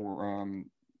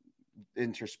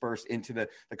interspersed into the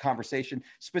conversation,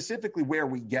 specifically where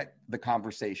we get the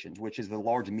conversations, which is the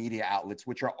large media outlets,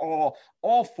 which are all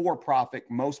for-profit,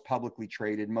 most publicly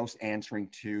traded, most answering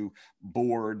to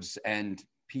boards and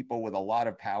people with a lot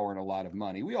of power and a lot of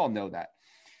money. We all know that.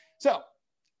 So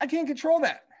I can't control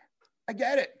that. I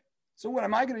get it. So what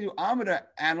am I going to do? I'm going to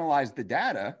analyze the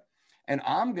data, and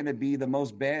I'm going to be the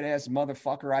most badass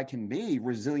motherfucker I can be,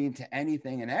 resilient to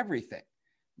anything and everything.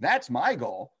 That's my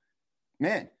goal.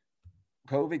 Man,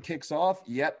 COVID kicks off.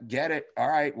 Yep. Get it. All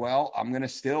right. Well, I'm going to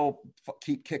still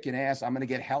keep kicking ass. I'm going to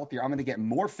get healthier. I'm going to get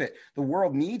more fit. The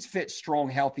world needs fit, strong,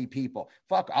 healthy people.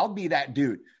 Fuck, I'll be that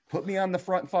dude. Put me on the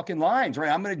front fucking lines,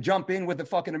 right? I'm going to jump in with the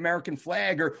fucking American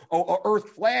flag or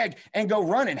Earth flag and go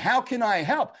running. How can I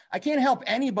help? I can't help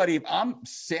anybody if I'm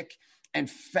sick and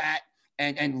fat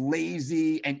and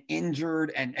lazy and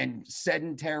injured and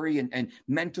sedentary and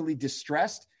mentally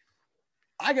distressed.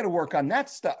 I got to work on that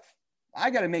stuff. I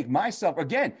got to make myself,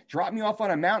 again, drop me off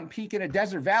on a mountain peak in a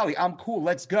desert valley. I'm cool.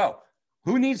 Let's go.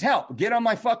 Who needs help? Get on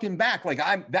my fucking back.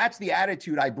 That's the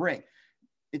attitude I bring.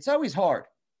 It's always hard.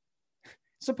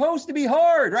 It's supposed to be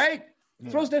hard, right? Yeah.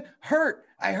 It's supposed to hurt.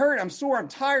 I hurt. I'm sore. I'm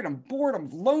tired. I'm bored. I'm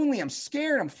lonely. I'm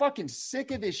scared. I'm fucking sick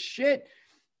of this shit.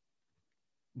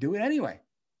 Do it anyway.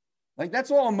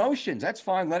 That's all emotions. That's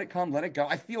fine. Let it come. Let it go.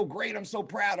 I feel great. I'm so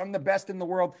proud. I'm the best in the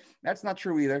world. That's not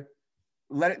true either.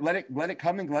 Let it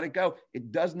come and let it go.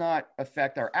 It does not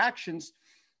affect our actions.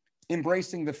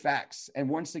 Embracing the facts. And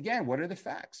once again, what are the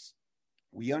facts?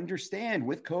 We understand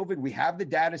with COVID, we have the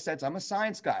data sets. I'm a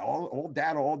science guy, all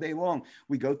data all day long.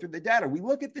 We go through the data. We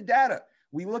look at the data.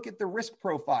 We look at the risk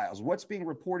profiles. What's being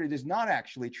reported is not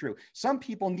actually true. Some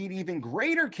people need even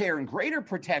greater care and greater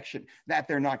protection that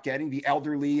they're not getting, the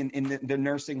elderly in the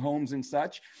nursing homes and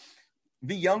such.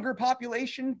 The younger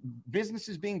population,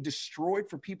 businesses being destroyed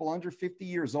for people under 50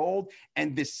 years old,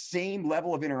 and the same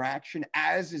level of interaction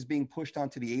as is being pushed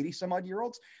onto the 80 some odd year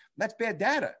olds. That's bad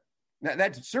data.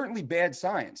 That's certainly bad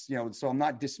science. So I'm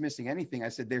not dismissing anything. I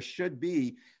said there should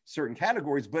be certain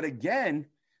categories, but again,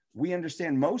 we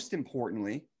understand most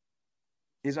importantly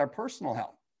is our personal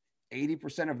health.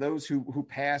 80% of those who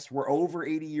passed were over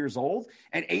 80 years old,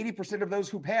 and 80% of those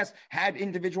who passed had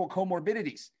individual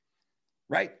comorbidities.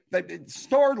 Right?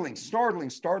 Startling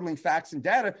facts and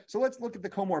data. So let's look at the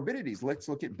comorbidities. Let's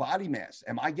look at body mass.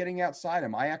 Am I getting outside?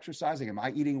 Am I exercising? Am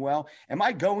I eating well? Am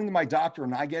I going to my doctor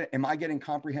and am I getting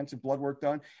comprehensive blood work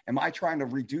done? Am I trying to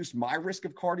reduce my risk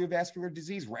of cardiovascular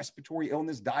disease, respiratory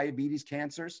illness, diabetes,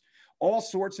 cancers, all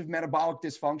sorts of metabolic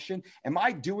dysfunction? Am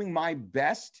I doing my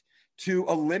best to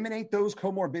eliminate those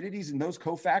comorbidities and those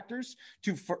cofactors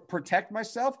to protect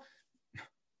myself?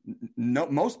 No,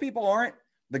 most people aren't.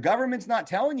 The government's not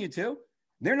telling you to.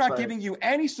 They're not giving you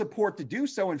any support to do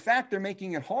so. In fact, they're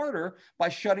making it harder by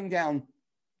shutting down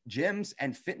gyms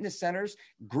and fitness centers,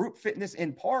 group fitness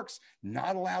in parks,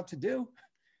 not allowed to do.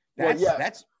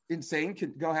 That's insane.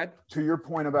 Go ahead. To your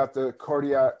point about the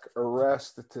cardiac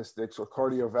arrest statistics or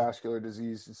cardiovascular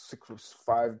disease,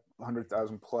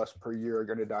 500,000 plus per year are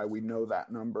going to die. We know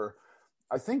that number.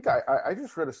 I think I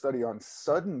just read a study on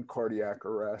sudden cardiac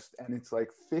arrest, and it's like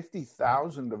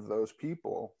 50,000 of those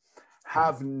people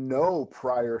have no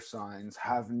prior signs,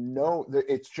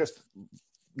 it's just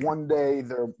one day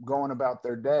they're going about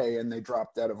their day and they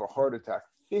drop dead of a heart attack.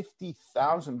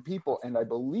 50,000 people, and I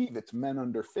believe it's men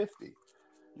under 50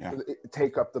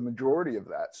 take up the majority of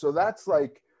that. So that's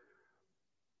like,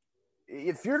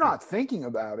 if you're not thinking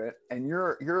about it and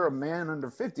you're a man under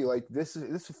 50, like this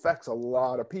affects a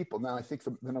lot of people. Now, I think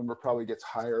the number probably gets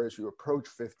higher as you approach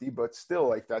 50, but still,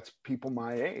 like, that's people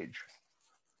my age.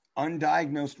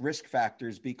 Undiagnosed risk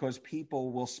factors, because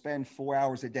people will spend 4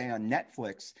 hours a day on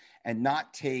Netflix and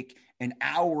not take an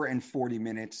hour and 40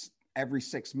 minutes every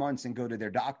 6 months and go to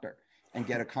their doctor and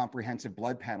get a comprehensive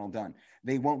blood panel done.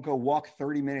 They won't go walk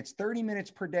 30 minutes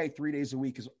per day, 3 days a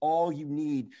week is all you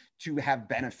need to have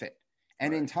benefit.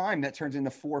 And in time, that turns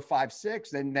into 4, 5, 6,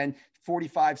 then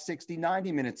 45, 60,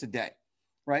 90 minutes a day,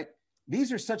 right?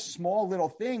 These are such small little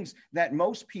things that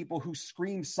most people who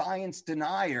scream science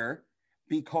denier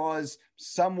because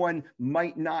someone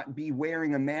might not be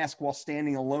wearing a mask while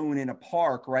standing alone in a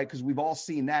park, right? Because we've all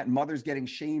seen that. Mothers getting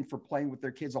shamed for playing with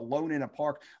their kids alone in a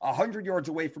park 100 yards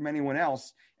away from anyone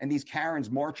else. And these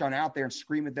Karens march on out there and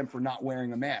scream at them for not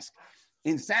wearing a mask.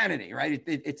 Insanity, right?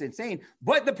 It's insane.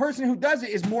 But the person who does it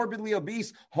is morbidly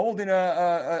obese, holding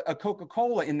a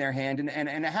Coca-Cola in their hand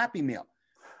and a Happy Meal.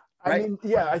 Right? I mean,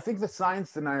 yeah, I think the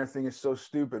science denier thing is so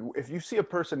stupid. If you see a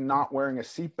person not wearing a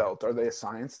seatbelt, are they a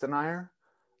science denier?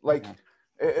 Like,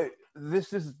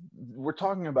 we're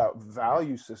talking about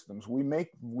value systems. We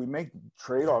make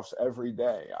trade-offs every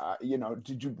day.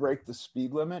 Did you break the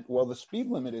speed limit? Well, the speed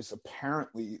limit is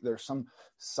apparently, there's some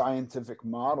scientific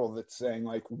model that's saying,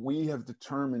 like, we have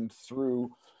determined through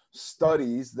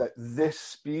studies that this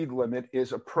speed limit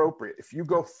is appropriate. If you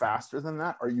go faster than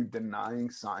that, are you denying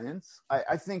science?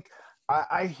 I think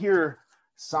I hear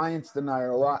science denier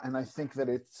a lot, and I think that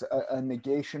it's a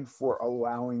negation for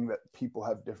allowing that people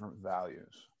have different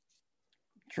values.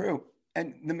 True.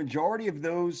 And the majority of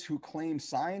those who claim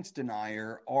science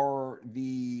denier are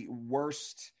the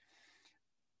worst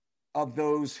of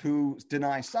those who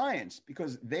deny science,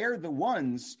 because they're the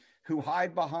ones who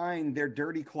hide behind their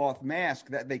dirty cloth mask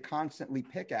that they constantly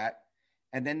pick at.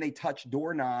 And then they touch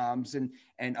doorknobs and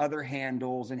other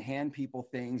handles and hand people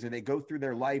things, and they go through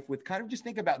their life with kind of, just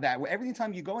think about that. Every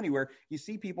time you go anywhere, you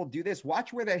see people do this.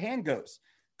 Watch where that hand goes.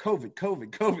 COVID,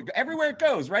 COVID, COVID, everywhere it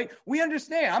goes, right? We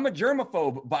understand. I'm a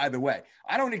germaphobe, by the way.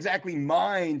 I don't exactly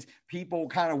mind people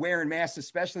kind of wearing masks,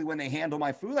 especially when they handle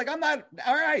my food. Like, I'm not,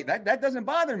 all right, that doesn't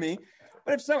bother me.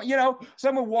 But if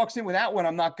someone walks in without one,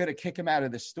 I'm not going to kick him out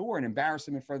of the store and embarrass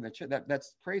him in front of the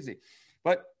that's crazy.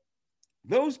 But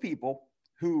those people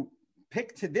who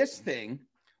pick to this thing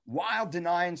while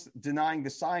denying the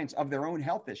science of their own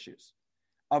health issues,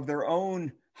 of their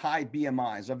own high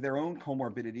BMIs, of their own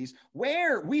comorbidities,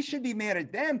 where we should be mad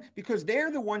at them because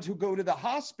they're the ones who go to the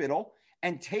hospital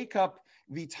and take up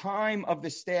the time of the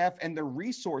staff and the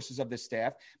resources of the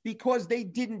staff because they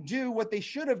didn't do what they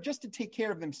should have just to take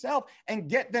care of themselves and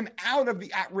get them out of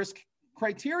the at-risk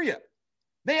criteria.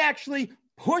 They actually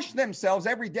push themselves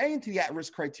every day into the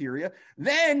at-risk criteria.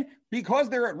 Then, because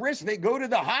they're at risk, they go to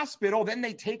the hospital. Then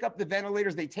they take up the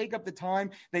ventilators. They take up the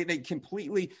time. They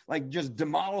completely just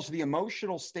demolish the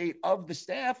emotional state of the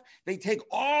staff. They take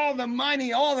all the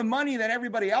money that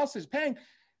everybody else is paying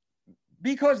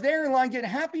because they're in line getting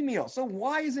Happy Meals. So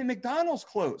why isn't McDonald's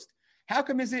closed? How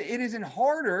come it isn't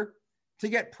harder to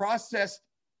get processed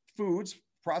foods,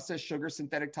 processed sugar,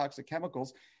 synthetic toxic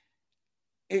chemicals?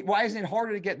 Why isn't it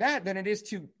harder to get that than it is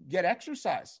to get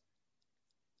exercise?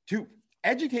 To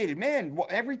educated, man,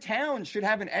 every town should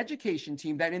have an education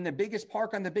team that in the biggest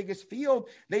park on the biggest field,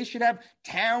 they should have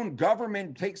town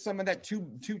government take some of that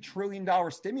 $2 trillion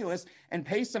stimulus and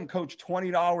pay some coach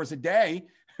 $20 a day,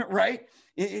 right?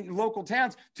 In local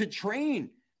towns to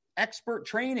train, expert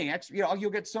training. You'll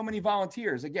get so many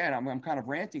volunteers. Again, I'm kind of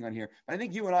ranting on here, but I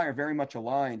think you and I are very much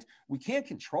aligned. We can't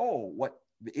control what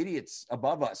the idiots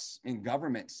above us in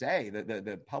government say,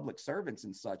 the public servants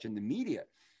and such, in the media.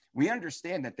 We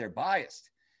understand that they're biased,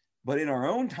 but in our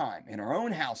own time, in our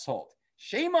own household,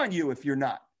 shame on you if you're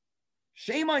not.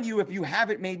 Shame on you if you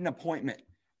haven't made an appointment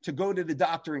to go to the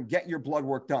doctor and get your blood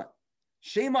work done.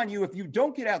 Shame on you if you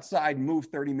don't get outside and move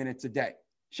 30 minutes a day.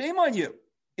 Shame on you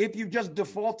if you just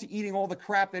default to eating all the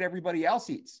crap that everybody else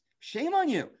eats. Shame on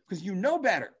you, because you know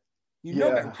better. You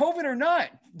know better. COVID or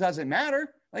not, doesn't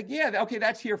matter. Like, yeah, okay,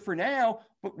 that's here for now.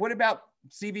 But what about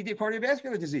CVD,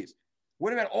 cardiovascular disease?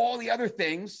 What about all the other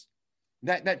things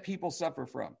that people suffer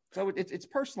from? So it's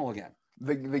personal again.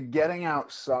 The getting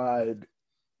outside,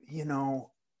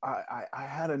 I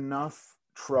had enough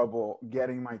trouble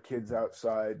getting my kids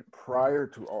outside prior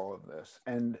to all of this,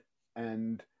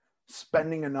 and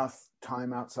spending enough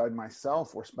time outside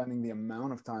myself, or spending the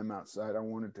amount of time outside I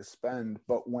wanted to spend.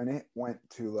 But when it went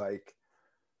to like,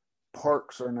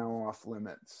 parks are now off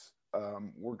limits.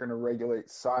 We're going to regulate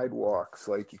sidewalks.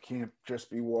 Like, you can't just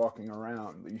be walking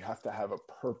around. You have to have a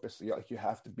purpose. Like, you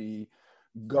have to be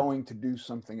going to do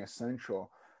something essential.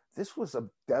 This was a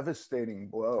devastating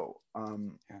blow,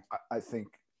 I think,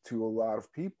 to a lot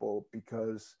of people,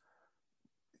 because,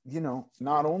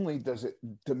 not only does it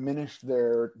diminish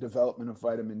their development of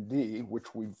vitamin D,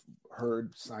 which we've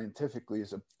heard scientifically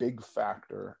is a big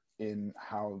factor in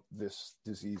how this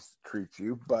disease treats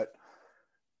you, but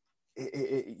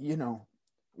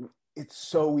it's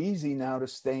so easy now to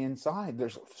stay inside.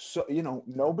 There's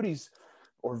nobody's,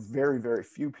 or very, very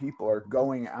few people are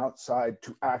going outside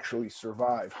to actually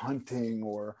survive, hunting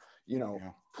or,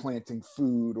 planting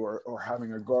food or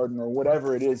having a garden or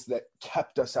whatever it is that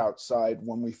kept us outside.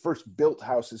 When we first built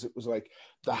houses, it was like,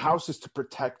 the house is to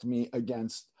protect me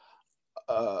against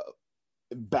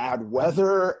bad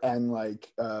weather and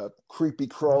creepy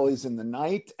crawlies in the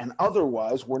night, and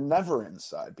otherwise we're never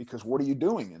inside, because what are you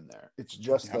doing in there? It's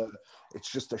just a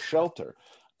shelter.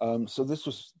 So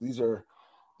these are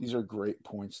great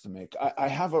points to make. I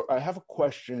have a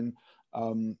question,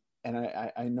 and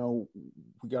I know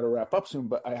we got to wrap up soon,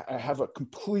 but I have a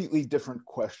completely different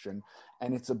question,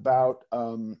 and it's about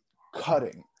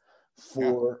cutting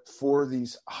for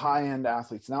these high-end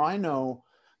athletes. Now, I know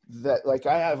that,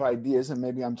 I have ideas, and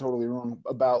maybe I'm totally wrong,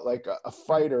 about a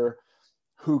fighter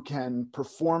who can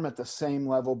perform at the same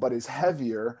level but is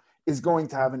heavier is going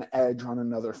to have an edge on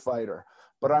another fighter.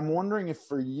 But I'm wondering if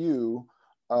for you,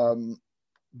 do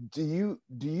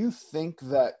you think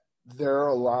that there are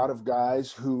a lot of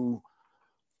guys who,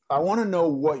 I want to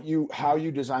know how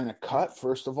you design a cut,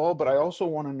 first of all, but I also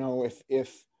want to know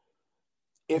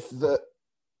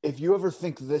if you ever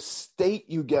think the state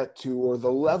you get to or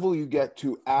the level you get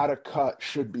to at a cut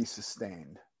should be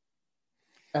sustained.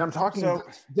 And I'm talking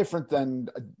different than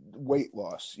weight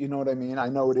loss. You know what I mean? I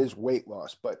know it is weight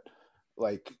loss, but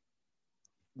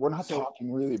we're not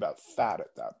talking really about fat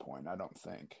at that point, I don't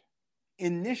think.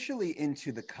 Initially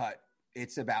into the cut,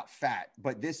 it's about fat,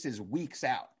 but this is weeks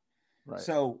out. Right.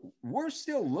 So we're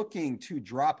still looking to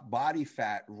drop body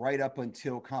fat right up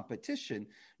until competition,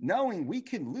 knowing we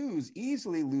can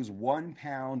easily lose 1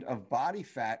 pound of body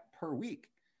fat per week.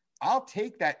 I'll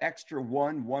take that extra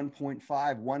 1.5,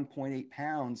 1.8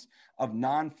 pounds of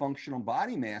non-functional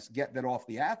body mass, get that off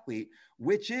the athlete,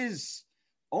 which is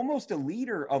almost a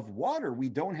liter of water we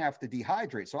don't have to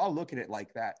dehydrate. So I'll look at it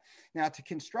like that. Now, to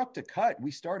construct a cut, we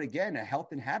start again a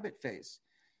health and habit phase.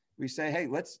 We say, hey,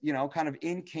 let's, kind of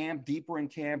in camp, deeper in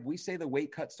camp. We say the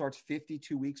weight cut starts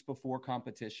 52 weeks before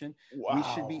competition. Wow. We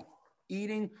should be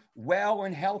eating well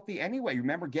and healthy anyway.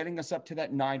 Remember, getting us up to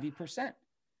that 90%.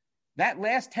 That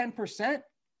last 10%,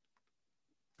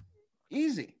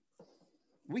 easy.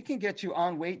 We can get you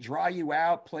on weight, dry you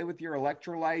out, play with your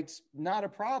electrolytes, not a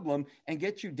problem, and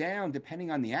get you down,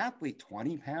 depending on the athlete,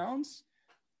 20 pounds.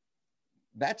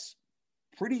 That's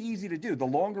pretty easy to do. The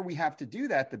longer we have to do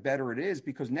that, the better it is,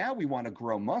 because now we want to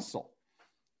grow muscle.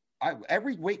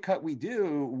 Every weight cut we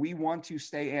do, we want to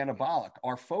stay anabolic.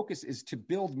 Our focus is to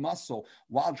build muscle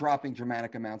while dropping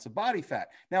dramatic amounts of body fat.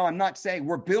 Now, I'm not saying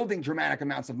we're building dramatic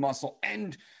amounts of muscle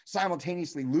and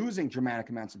simultaneously losing dramatic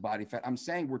amounts of body fat. I'm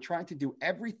saying we're trying to do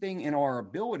everything in our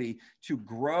ability to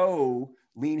grow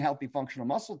lean, healthy, functional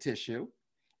muscle tissue.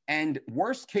 And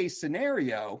worst case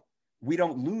scenario, we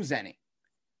don't lose any,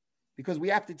 because we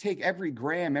have to take every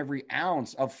gram, every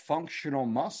ounce of functional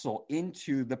muscle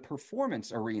into the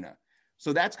performance arena.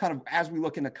 So that's kind of, as we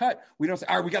look in the cut, we don't say,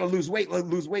 all right, we got to lose weight,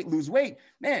 lose weight, lose weight.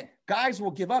 Man, guys will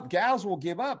give up, gals will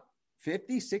give up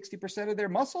 50, 60% of their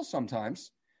muscle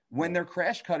sometimes when they're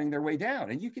crash cutting their way down.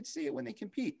 And you can see it when they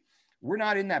compete. We're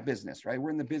not in that business, right?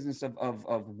 We're in the business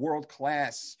of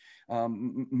world-class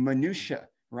minutia,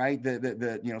 right?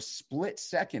 The split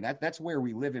second. That's where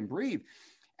we live and breathe.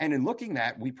 And in looking at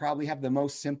that, we probably have the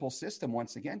most simple system,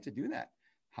 once again, to do that.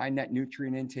 High net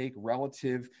nutrient intake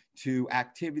relative to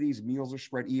activities. Meals are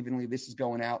spread evenly. This is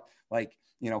going out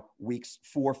weeks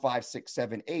 4, 5, 6,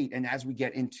 7, 8. And as we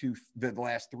get into the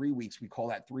last 3 weeks, we call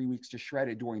that 3 weeks to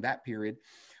shredded. During that period,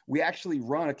 we actually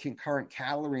run a concurrent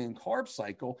calorie and carb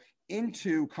cycle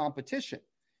into competition.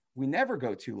 We never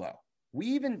go too low.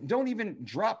 We don't even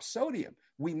drop sodium.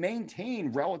 We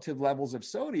maintain relative levels of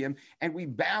sodium, and we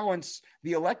balance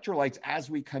the electrolytes as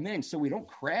we come in. So we don't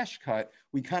crash cut.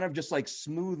 We kind of just like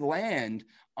smooth land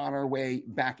on our way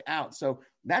back out. So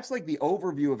that's like the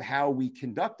overview of how we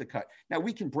conduct a cut. Now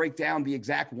we can break down the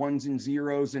exact ones and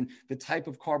zeros and the type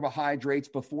of carbohydrates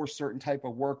before certain type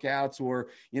of workouts, or,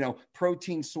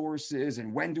 protein sources,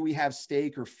 and when do we have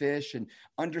steak or fish, and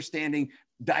understanding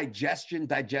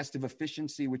digestive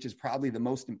efficiency, which is probably the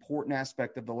most important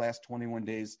aspect of the last 21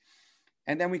 days.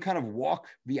 And then we kind of walk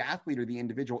the athlete or the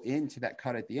individual into that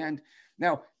cut at the end.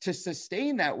 Now, to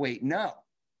sustain that weight, no,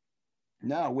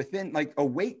 within like a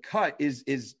weight cut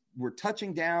is we're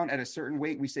touching down at a certain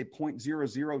weight. We say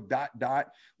 0.00 ...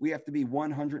 We have to be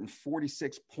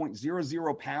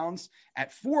 146.00 pounds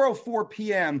at 4:04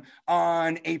 p.m.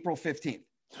 on April 15th.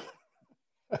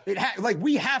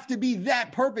 We have to be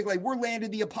that perfect. Like, we're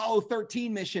landed the Apollo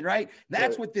 13 mission, right?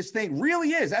 That's what this thing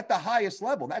really is at the highest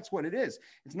level. That's what it is.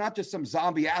 It's not just some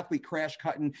zombie athlete crash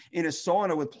cutting in a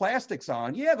sauna with plastics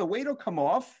on. Yeah, the weight will come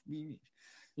off. You're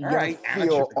gonna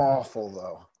feel awful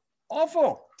though.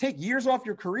 Awful. Take years off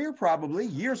your career, probably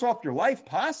years off your life,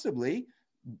 possibly,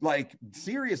 like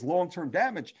serious long-term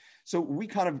damage. So we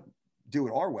kind of do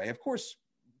it our way. Of course,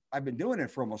 I've been doing it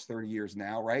for almost 30 years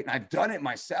now, right? And I've done it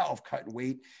myself, cutting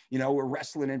weight, we're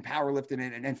wrestling and powerlifting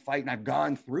and fighting. I've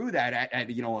gone through that at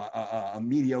a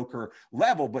mediocre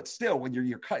level, but still, when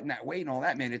you're cutting that weight and all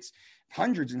that, man, it's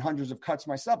hundreds and hundreds of cuts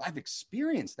myself. I've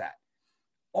experienced that.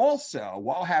 Also,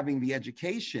 while having the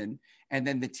education and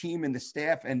then the team and the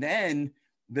staff and then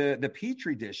the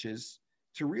Petri dishes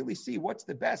to really see what's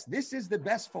the best. This is the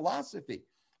best philosophy.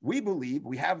 We believe,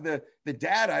 we have the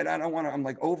data. I don't want to, I'm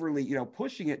like overly,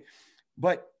 pushing it,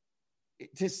 but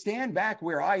to stand back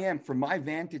where I am from my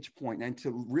vantage point and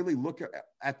to really look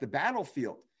at the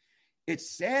battlefield, it's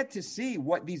sad to see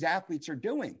what these athletes are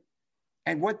doing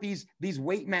and what these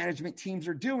weight management teams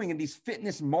are doing, and these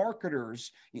fitness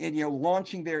marketers and,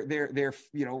 launching their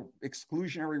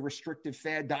exclusionary restrictive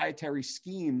fad dietary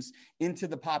schemes into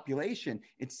the population.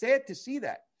 It's sad to see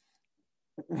that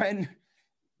when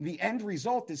the end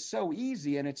result is so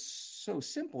easy and it's so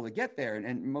simple to get there.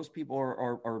 And most people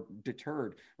are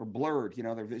deterred or blurred,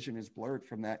 their vision is blurred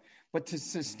from that. But to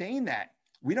sustain that,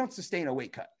 we don't sustain a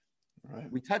weight cut.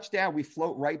 Right. We touch down, we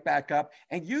float right back up.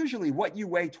 And usually what you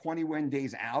weigh 21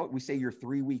 days out, we say your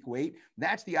 3-week weight,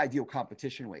 that's the ideal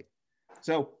competition weight.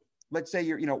 So let's say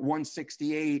you're,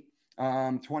 168,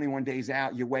 21 days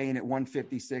out, you're weighing at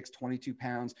 156, 22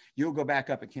 pounds. You'll go back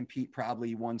up and compete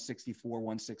probably 164,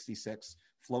 166,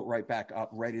 float right back up,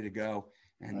 ready to go,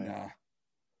 and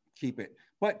keep it.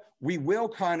 But we will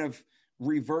kind of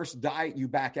reverse diet you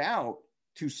back out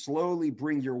to slowly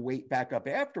bring your weight back up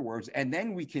afterwards. And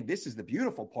then we can, this is the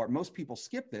beautiful part. Most people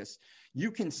skip this.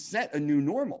 You can set a new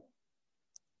normal,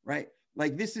 right?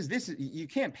 Like this is, you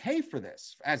can't pay for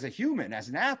this as a human, as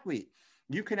an athlete.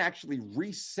 You can actually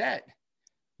reset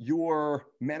your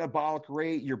metabolic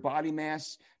rate, your body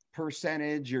mass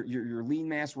percentage, your lean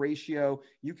mass ratio.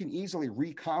 You can easily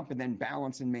recomp and then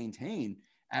balance and maintain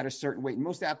at a certain weight. And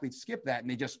most athletes skip that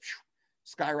and they just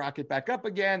skyrocket back up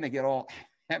again. They get all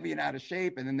heavy and out of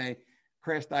shape, and then they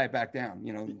crash diet back down.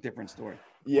 Different story.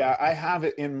 Yeah, I have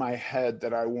it in my head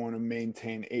that I want to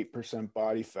maintain 8%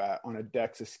 body fat on a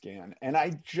DEXA scan, and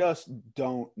I just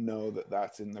don't know that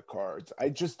that's in the cards. I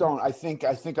just don't. I think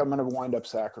I'm going to wind up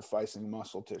sacrificing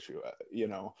muscle tissue.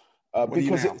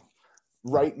 Because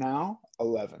right now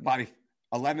 11 body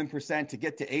 11% to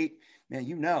get to 8.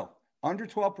 Man, under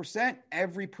 12%,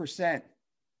 every percent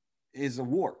is a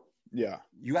war. Yeah.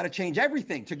 You got to change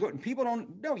everything to go. And people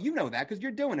don't know, that because you're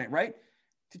doing it, right?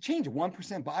 To change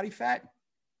 1% body fat,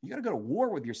 you got to go to war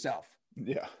with yourself.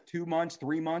 Yeah. 2 months,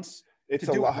 3 months. It's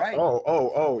to a do lot. It right.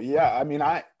 Oh, yeah. I mean,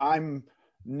 I'm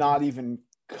not even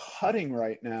cutting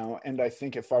right now. And I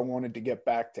think if I wanted to get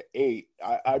back to 8,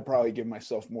 I'd probably give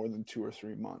myself more than 2 or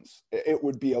 3 months. It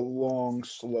would be a long,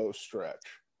 slow stretch.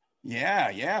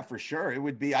 Yeah, for sure. It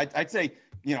would be, I'd say,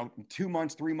 2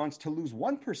 months, 3 months to lose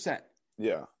 1%.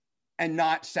 Yeah. And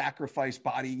not sacrifice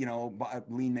body,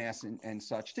 lean mass and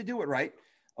such to do it right,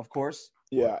 of course.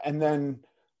 Yeah. And then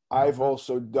I've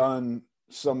also done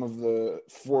some of the,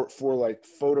 for like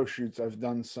photo shoots, I've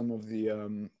done some of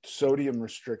the sodium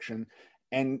restriction,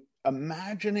 and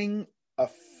imagining a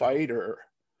fighter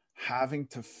having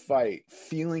to fight,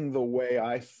 feeling the way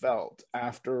I felt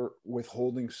after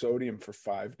withholding sodium for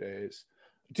 5 days.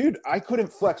 Dude, I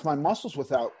couldn't flex my muscles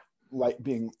without like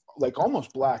being like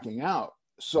almost blacking out.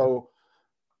 So,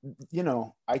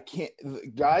 I can't,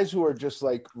 guys who are just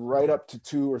like right up to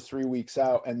 2 or 3 weeks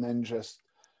out and then just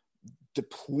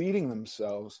depleting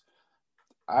themselves,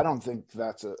 I don't think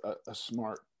that's a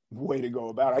smart way to go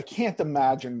about it. I can't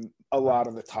imagine a lot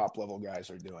of the top level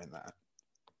guys are doing that.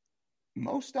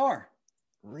 Most are.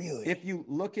 Really? If you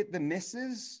look at the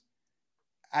misses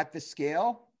at the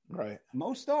scale, right?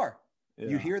 Most are. Yeah.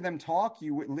 You hear them talk,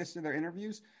 you listen to their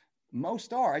interviews,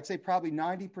 most are. I'd say probably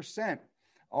 90%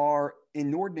 are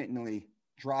inordinately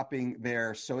dropping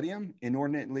their sodium,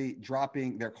 inordinately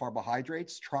dropping their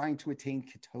carbohydrates, trying to attain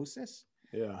ketosis.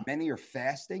 Yeah. Many are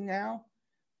fasting now,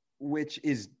 which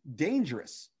is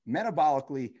dangerous,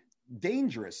 metabolically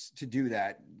dangerous to do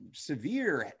that.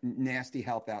 Severe, nasty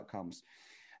health outcomes.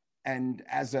 And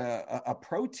as a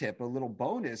pro tip, a little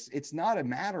bonus, it's not a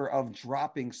matter of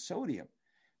dropping sodium.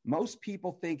 Most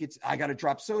people think I got to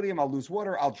drop sodium, I'll lose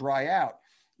water, I'll dry out.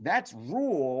 That's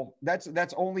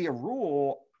only a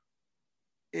rule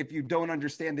if you don't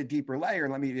understand the deeper layer.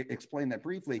 Let me explain that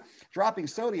briefly. Dropping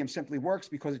sodium simply works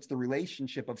because it's the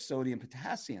relationship of sodium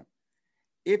potassium.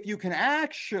 If you can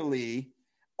actually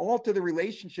alter the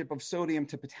relationship of sodium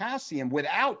to potassium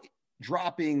without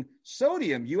dropping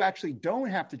sodium, you actually don't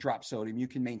have to drop sodium. You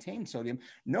can maintain sodium,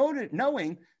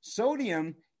 knowing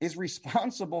sodium is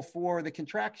responsible for the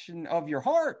contraction of your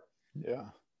heart. Yeah.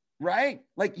 Right?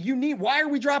 Like why are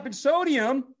we dropping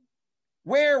sodium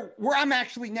where I'm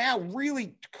actually now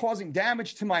really causing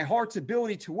damage to my heart's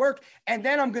ability to work? And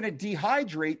then I'm going to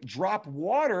dehydrate, drop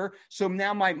water. So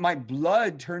now my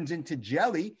blood turns into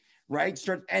jelly, right?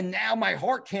 And now my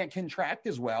heart can't contract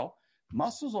as well.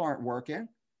 Muscles aren't working,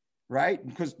 right?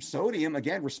 Because sodium,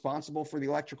 again, responsible for the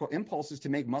electrical impulses to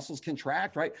make muscles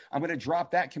contract, right? I'm going to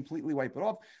drop that, completely wipe it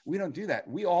off. We don't do that.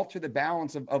 We alter the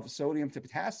balance of sodium to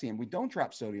potassium. We don't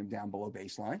drop sodium down below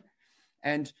baseline.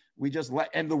 And we just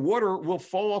and the water will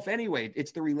fall off anyway.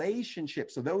 It's the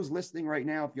relationship. So those listening right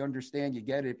now, if you understand, you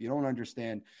get it. If you don't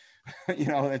understand,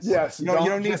 it's, yes, you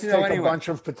don't need to know anyway. A bunch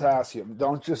of potassium.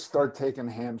 Don't just start taking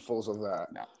handfuls of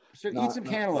that. No. So eat some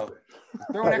cantaloupe.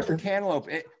 Throw an extra cantaloupe.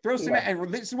 Throw some,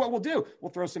 and this is what we'll do.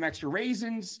 We'll throw some extra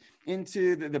raisins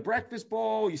into the breakfast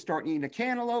bowl. You start eating a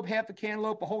cantaloupe, half a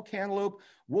cantaloupe, a whole cantaloupe.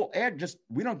 We'll add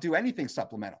we don't do anything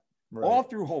supplemental, all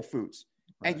through Whole Foods.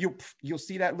 Right. And you'll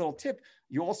see that little tip.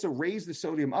 You also raise the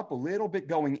sodium up a little bit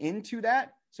going into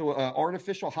that. So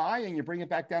artificial high, and you bring it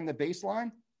back down the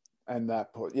baseline. And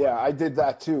I did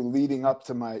that too, leading up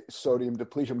to my sodium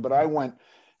depletion. But I went,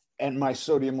 and my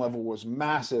sodium level was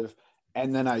massive.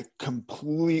 And then I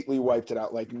completely wiped it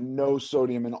out, like no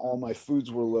sodium, and all my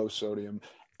foods were low sodium.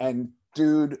 And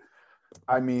dude,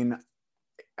 I mean,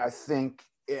 I think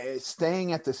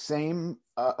staying at the same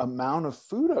amount of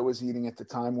food I was eating at the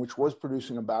time, which was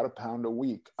producing about a pound a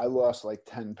week, I lost like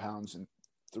 10 pounds in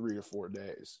 3 or 4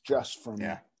 days just from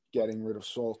getting rid of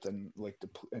salt and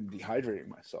and dehydrating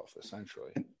myself,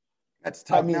 essentially. That's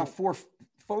tough. I mean, now, for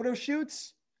photo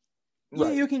shoots,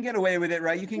 right. you can get away with it,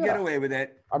 right? You can get away with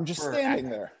it. I'm just standing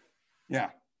there. Yeah.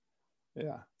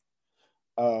 Yeah.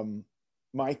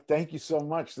 Mike, thank you so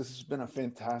much. This has been a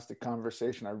fantastic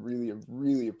conversation. I really,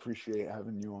 really appreciate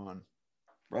having you on.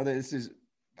 Brother, this is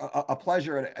a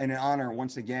pleasure and an honor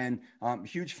once again.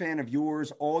 Huge fan of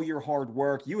yours, all your hard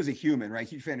work. You as a human, right?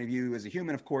 Huge fan of you as a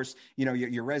human, of course. You know,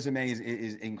 your resume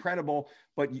is incredible,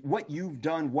 but what you've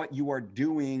done, what you are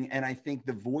doing, and I think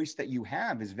the voice that you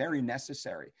have is very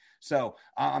necessary. So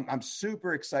I'm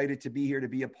super excited to be here, to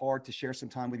be a part, to share some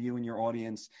time with you and your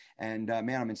audience. And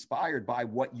man, I'm inspired by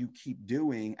what you keep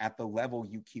doing at the level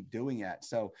you keep doing at.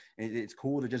 So it's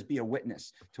cool to just be a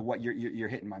witness to what you're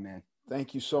hitting, my man.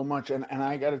 Thank you so much. And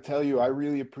I got to tell you, I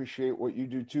really appreciate what you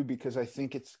do too, because I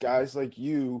think it's guys like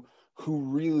you who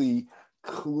really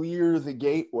clear the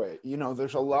gateway. You know,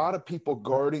 there's a lot of people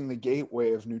guarding the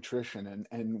gateway of nutrition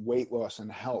and weight loss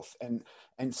and health and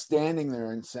standing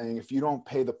there and saying, if you don't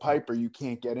pay the piper, you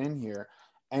can't get in here.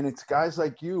 And it's guys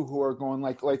like you who are going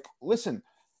like, listen,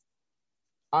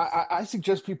 I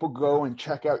suggest people go and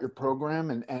check out your program.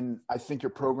 And I think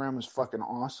your program is fucking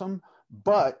awesome.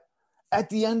 But at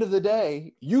the end of the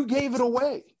day, you gave it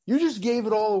away. You just gave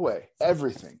it all away,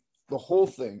 everything, the whole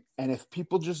thing. And if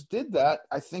people just did that,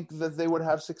 I think that they would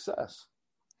have success.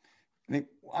 I mean,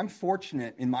 I'm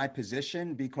fortunate in my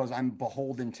position because I'm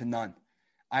beholden to none.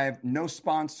 I have no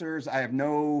sponsors. I have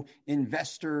no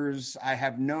investors. I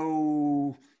have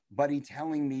nobody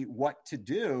telling me what to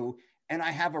do. And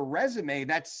I have a resume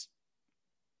that's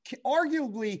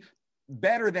arguably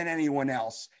better than anyone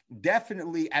else,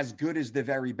 definitely as good as the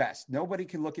very best. Nobody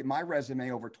can look at my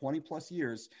resume over 20 plus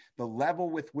years, the level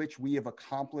with which we have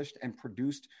accomplished and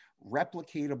produced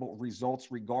replicatable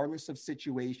results, regardless of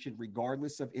situation,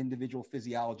 regardless of individual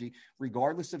physiology,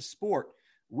 regardless of sport.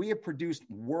 We have produced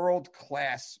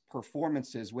world-class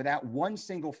performances without one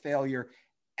single failure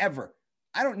ever.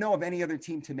 I don't know of any other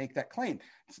team to make that claim.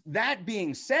 That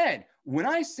being said, when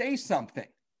I say something,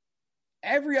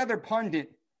 every other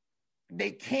pundit,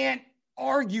 they can't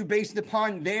argue based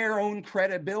upon their own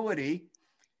credibility.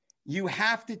 You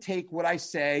have to take what I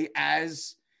say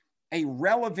as a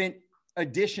relevant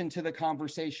addition to the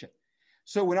conversation.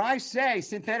 So when I say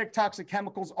synthetic toxic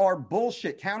chemicals are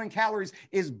bullshit, counting calories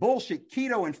is bullshit,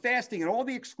 keto and fasting and all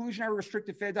the exclusionary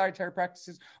restricted fed dietary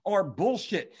practices are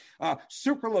bullshit,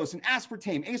 sucralose and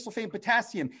aspartame, acesulfame,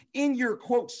 potassium in your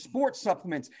quote sports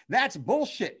supplements, that's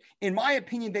bullshit. In my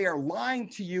opinion, they are lying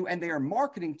to you and they are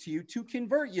marketing to you to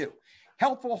convert you.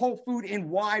 Healthful whole food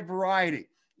in wide variety.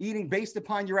 Eating based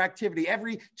upon your activity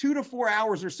every 2 to 4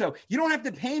 hours or so. You don't have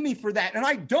to pay me for that. And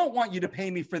I don't want you to pay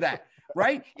me for that.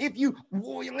 Right? If you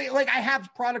like, I have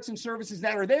products and services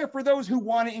that are there for those who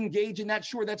want to engage in that.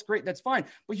 Sure, that's great. That's fine.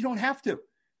 But you don't have to.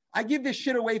 I give this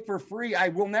shit away for free. I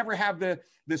will never have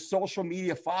the social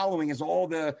media following as all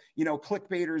the,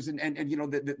 clickbaiters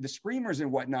and the screamers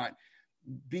and whatnot,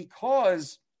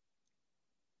 because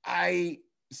I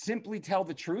simply tell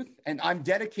the truth and I'm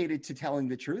dedicated to telling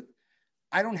the truth.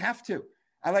 I don't have to.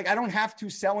 I don't have to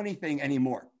sell anything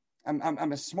anymore.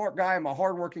 I'm a smart guy. I'm a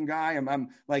hardworking guy.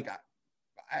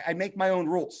 I make my own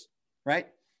rules, right?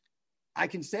 I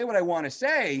can say what I want to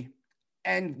say.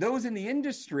 And those in the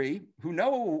industry who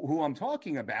know who I'm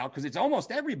talking about, because it's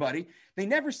almost everybody, they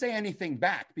never say anything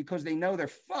back because they know they're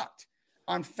fucked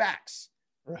on facts.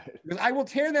 Right. Because I will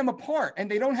tear them apart and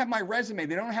they don't have my resume.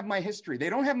 They don't have my history. They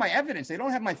don't have my evidence. They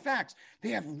don't have my facts.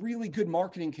 They have really good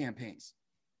marketing campaigns.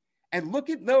 And look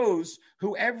at those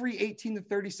who every 18 to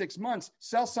 36 months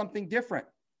sell something different.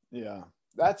 Yeah.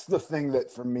 That's the thing that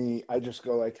for me, I just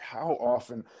go like, how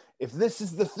often, if this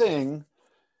is the thing,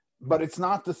 but it's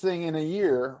not the thing in a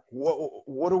year,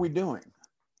 what are we doing?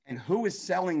 And who is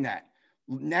selling that?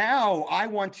 Now I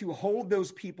want to hold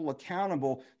those people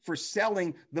accountable for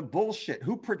selling the bullshit,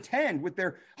 who pretend with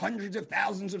their hundreds of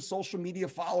thousands of social media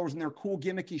followers and their cool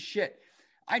gimmicky shit.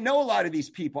 I know a lot of these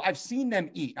people. I've seen them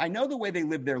eat. I know the way they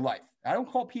live their life. I don't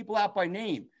call people out by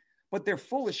name, but they're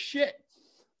full of shit.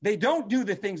 They don't do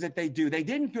the things that they do. They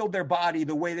didn't build their body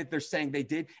the way that they're saying they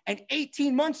did. And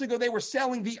 18 months ago, they were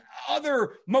selling the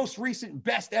other most recent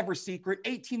best ever secret.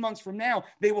 18 months from now,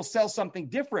 they will sell something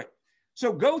different.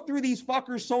 So go through these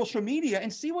fuckers' social media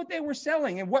and see what they were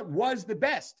selling and what was the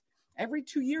best. Every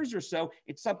 2 years or so,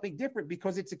 it's something different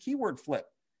because it's a keyword flip.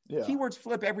 Yeah. Keywords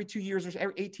flip every 2 years or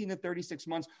every 18 to 36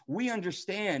 months. We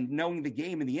understand, knowing the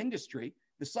game in the industry,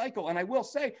 the cycle. And I will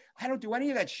say, I don't do any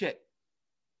of that shit.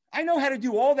 I know how to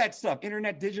do all that stuff.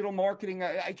 Internet, digital marketing.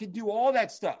 I can do all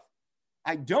that stuff.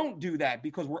 I don't do that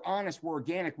because we're honest, we're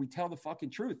organic, we tell the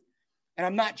fucking truth. And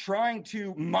I'm not trying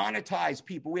to monetize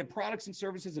people. We have products and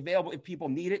services available if people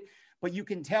need it, but you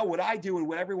can tell what I do and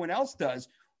what everyone else does.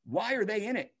 Why are they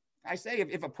in it? I say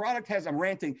if a product has, I'm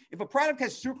ranting, if a product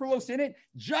has sucralose in it,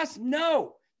 just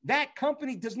know that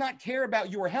company does not care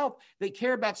about your health. They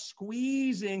care about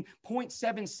squeezing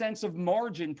 0.7 cents of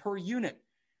margin per unit,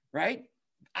 right?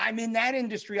 I'm in that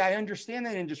industry. I understand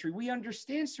that industry. We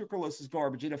understand sucralose is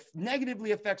garbage. It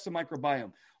negatively affects the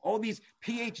microbiome. All these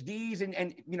PhDs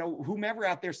and you know, whomever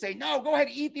out there say, no, go ahead,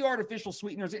 eat the artificial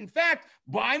sweeteners. In fact,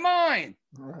 buy mine.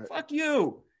 Right. Fuck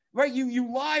you. Right?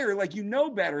 You liar, like you know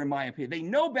better, in my opinion. They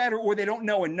know better or they don't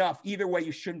know enough. Either way,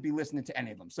 you shouldn't be listening to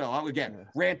any of them. So again,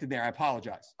 ranted there. I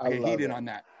apologize. I get heated on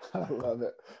that. I love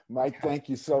it. Mike, thank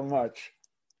you so much.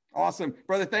 Awesome.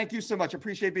 Brother, thank you so much.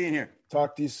 Appreciate being here.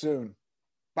 Talk to you soon.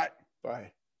 Bye.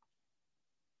 Bye.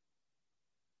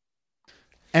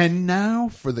 And now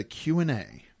for the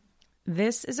Q&A.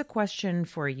 This is a question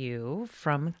for you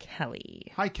from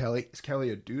Kelly. Hi, Kelly. Is Kelly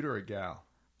a dude or a gal?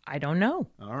 I don't know.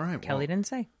 All right. Kelly didn't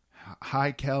say.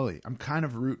 Hi, Kelly. I'm kind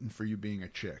of rooting for you being a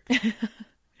chick.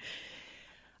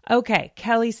 Okay.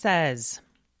 Kelly says,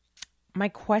 my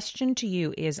question to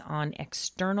you is on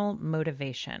external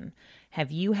motivation.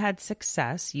 Have you had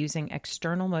success using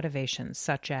external motivations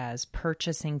such as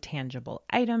purchasing tangible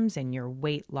items in your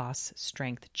weight loss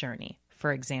strength journey?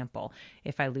 For example,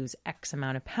 if I lose X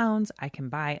amount of pounds, I can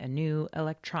buy a new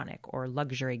electronic or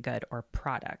luxury good or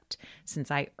product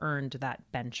since I earned that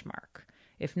benchmark.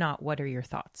 If not, what are your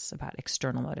thoughts about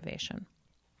external motivation?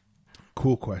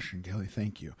 Cool question, Kelly.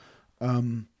 Thank you.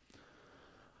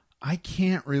 I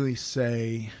can't really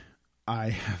say I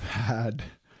have had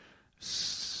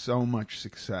so much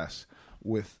success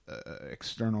with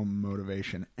external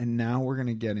motivation. And now we're going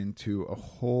to get into a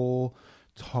whole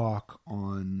talk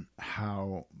on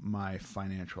how my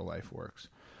financial life works.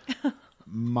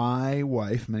 My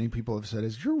wife, many people have said,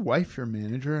 is your wife your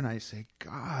manager? And I say,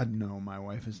 God, no, my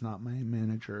wife is not my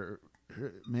manager.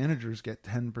 Managers get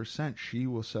 10%. She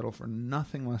will settle for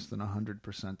nothing less than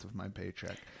 100% of my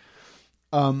paycheck.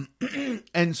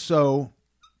 And so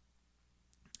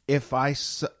if I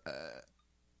just,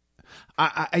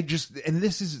 and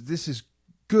this is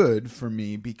good for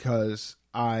me because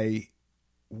I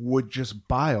would just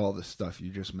buy all the stuff you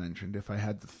just mentioned. If I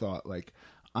had the thought like,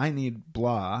 I need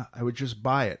blah, I would just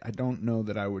buy it. I don't know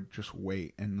that I would just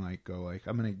wait and like go like,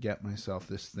 I'm going to get myself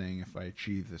this thing if I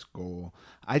achieve this goal.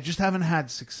 I just haven't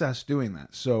had success doing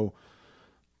that. So,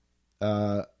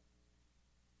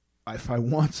 if I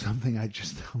want something, I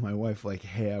just tell my wife like,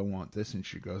 hey, I want this. And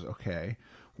she goes, okay,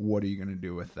 what are you going to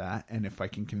do with that? And if I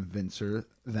can convince her,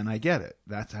 then I get it.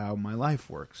 That's how my life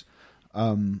works.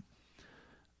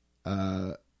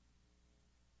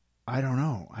 I don't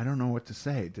know. I don't know what to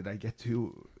say. Did I get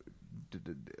to,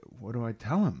 what do I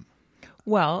tell him?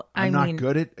 Well, I'm not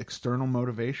good at external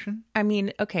motivation. I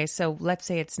mean, okay, so let's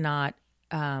say it's not,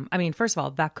 I mean, first of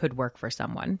all, that could work for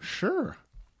someone. Sure.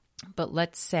 But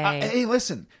let's say, hey,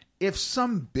 listen, if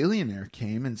some billionaire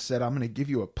came and said, I'm going to give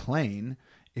you a plane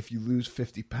if you lose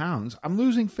 50 pounds, I'm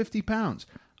losing 50 pounds.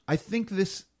 I think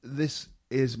this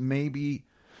is maybe,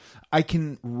 I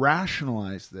can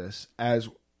rationalize this as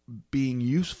being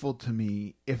useful to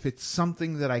me if it's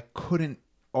something that I couldn't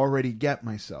already get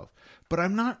myself. But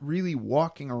I'm not really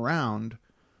walking around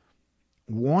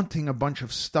wanting a bunch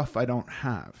of stuff I don't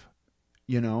have.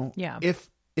 You know? Yeah.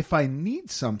 If I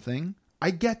need something,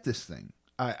 I get this thing.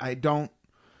 I don't,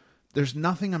 there's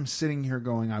nothing I'm sitting here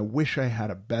going, I wish I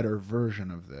had a better version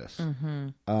of this.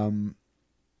 Mm-hmm.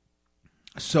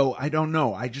 So I don't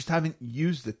know. I just haven't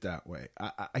used it that way.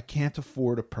 I can't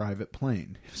afford a private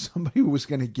plane. If somebody was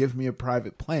going to give me a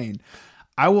private plane,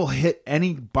 I will hit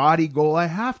any body goal I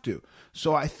have to.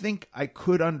 So I think I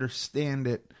could understand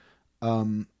it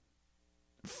from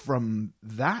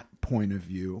that point of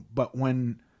view. But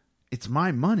when it's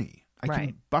my money, I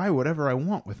can buy whatever I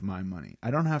want with my money.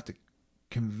 I don't have to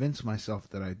convince myself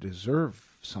that I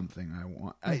deserve something I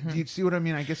want. Mm-hmm. Do you see what I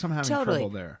mean? I guess I'm having trouble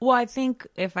there. Well, I think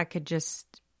if I could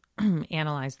just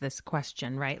analyze this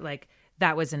question, right? Like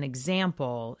that was an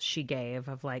example she gave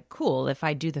of like, cool, if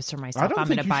I do this for myself, I'm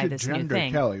going to buy this new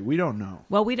thing. Kelly, we don't know.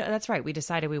 Well, that's right. We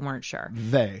decided we weren't sure.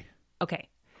 They. Okay.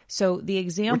 So the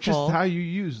example. Which is how you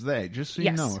use they. Just so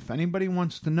you know, if anybody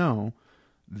wants to know,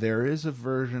 there is a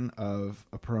version of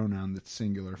a pronoun that's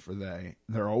singular for they.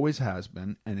 There always has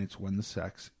been, and it's when the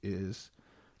sex is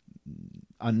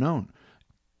unknown.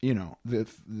 You know, the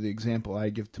example I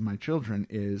give to my children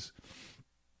is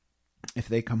if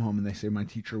they come home and they say, my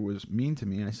teacher was mean to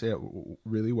me, I say,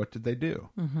 really, what did they do?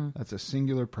 Mm-hmm. That's a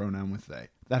singular pronoun with they.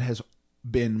 That has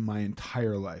been my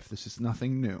entire life. This is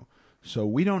nothing new. So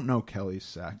we don't know Kelly's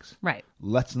sex. Right.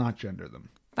 Let's not gender them.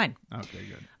 Fine. Okay,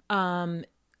 good.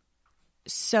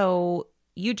 So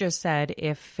you just said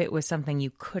if it was something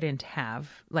you couldn't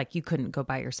have, like you couldn't go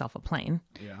buy yourself a plane,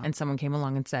 and someone came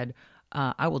along and said,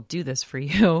 I will do this for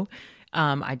you.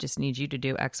 I just need you to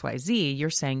do X, Y, Z. You're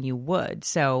saying you would.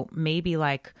 So maybe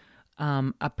like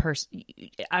a person,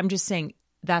 I'm just saying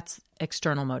that's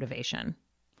external motivation.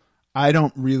 I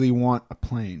don't really want a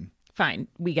plane. Fine.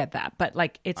 We get that. But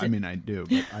like I mean, I do,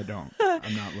 but I don't.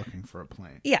 I'm not looking for a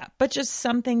plane. Yeah. But just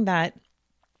something that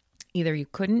either you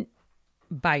couldn't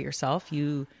buy yourself,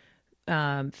 you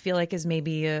feel like is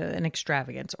maybe an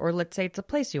extravagance, or let's say it's a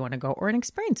place you want to go, or an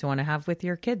experience you want to have with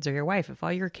your kids or your wife. If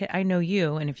all your kids, I know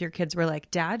you, and if your kids were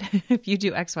like, Dad, if you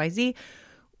do X, Y, Z,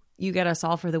 you get us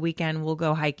all for the weekend. We'll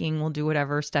go hiking. We'll do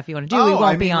whatever stuff you want to do. We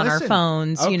won't be on our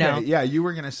phones, okay, you know. Yeah, you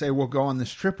were going to say, we'll go on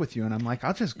this trip with you. And I'm like,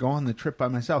 I'll just go on the trip by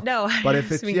myself. No. But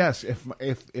if it's,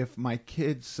 if my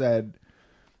kids said,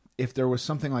 if there was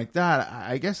something like that,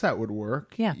 I guess that would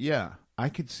work. Yeah. Yeah, I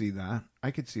could see that.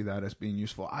 I could see that as being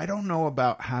useful. I don't know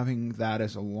about having that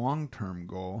as a long-term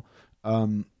goal,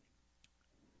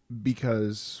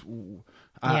 because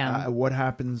what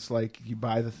happens, like, you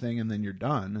buy the thing and then you're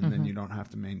done, and then you don't have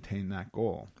to maintain that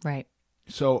goal. Right.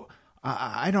 So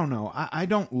I don't know. I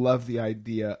don't love the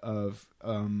idea of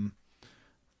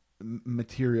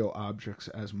material objects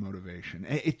as motivation.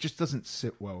 It just doesn't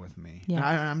sit well with me. Yeah.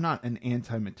 I'm not an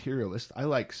anti-materialist. I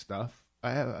like stuff.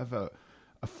 I have a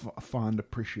fond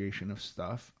appreciation of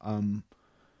stuff.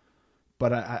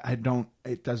 But I don't,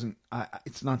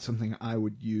 it's not something I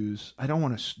would use. I don't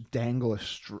want to dangle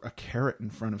a carrot in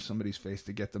front of somebody's face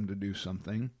to get them to do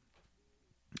something.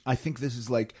 I think this is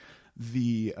like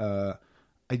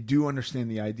I do understand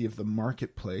the idea of the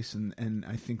marketplace, and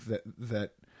I think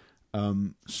that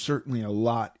certainly a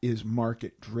lot is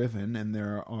market driven, and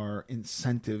there are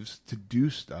incentives to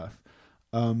do stuff.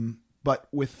 But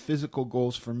with physical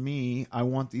goals for me, I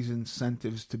want these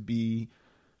incentives to be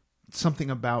something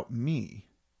about me.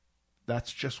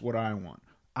 That's just what I want.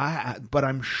 But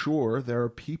I'm sure there are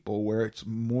people where it's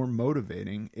more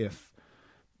motivating if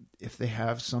they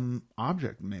have some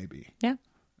object, maybe. Yeah.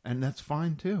 And that's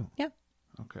fine too. Yeah.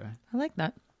 Okay. I like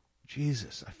that.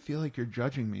 Jesus, I feel like you're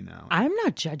judging me now. I'm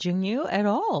not judging you at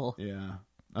all. Yeah.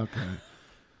 Okay.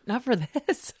 Not for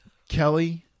this.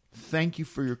 Kelly, thank you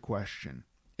for your question.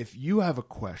 If you have a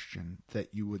question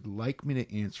that you would like me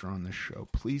to answer on the show,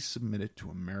 please submit it to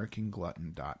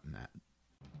AmericanGlutton.net.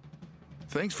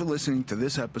 Thanks for listening to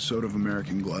this episode of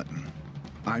American Glutton.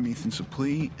 I'm Ethan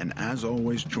Suplee, and as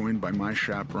always, joined by my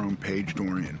chaperone, Paige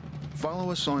Dorian. Follow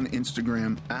us on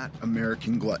Instagram at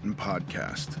American Glutton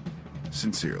Podcast.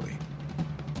 Sincerely.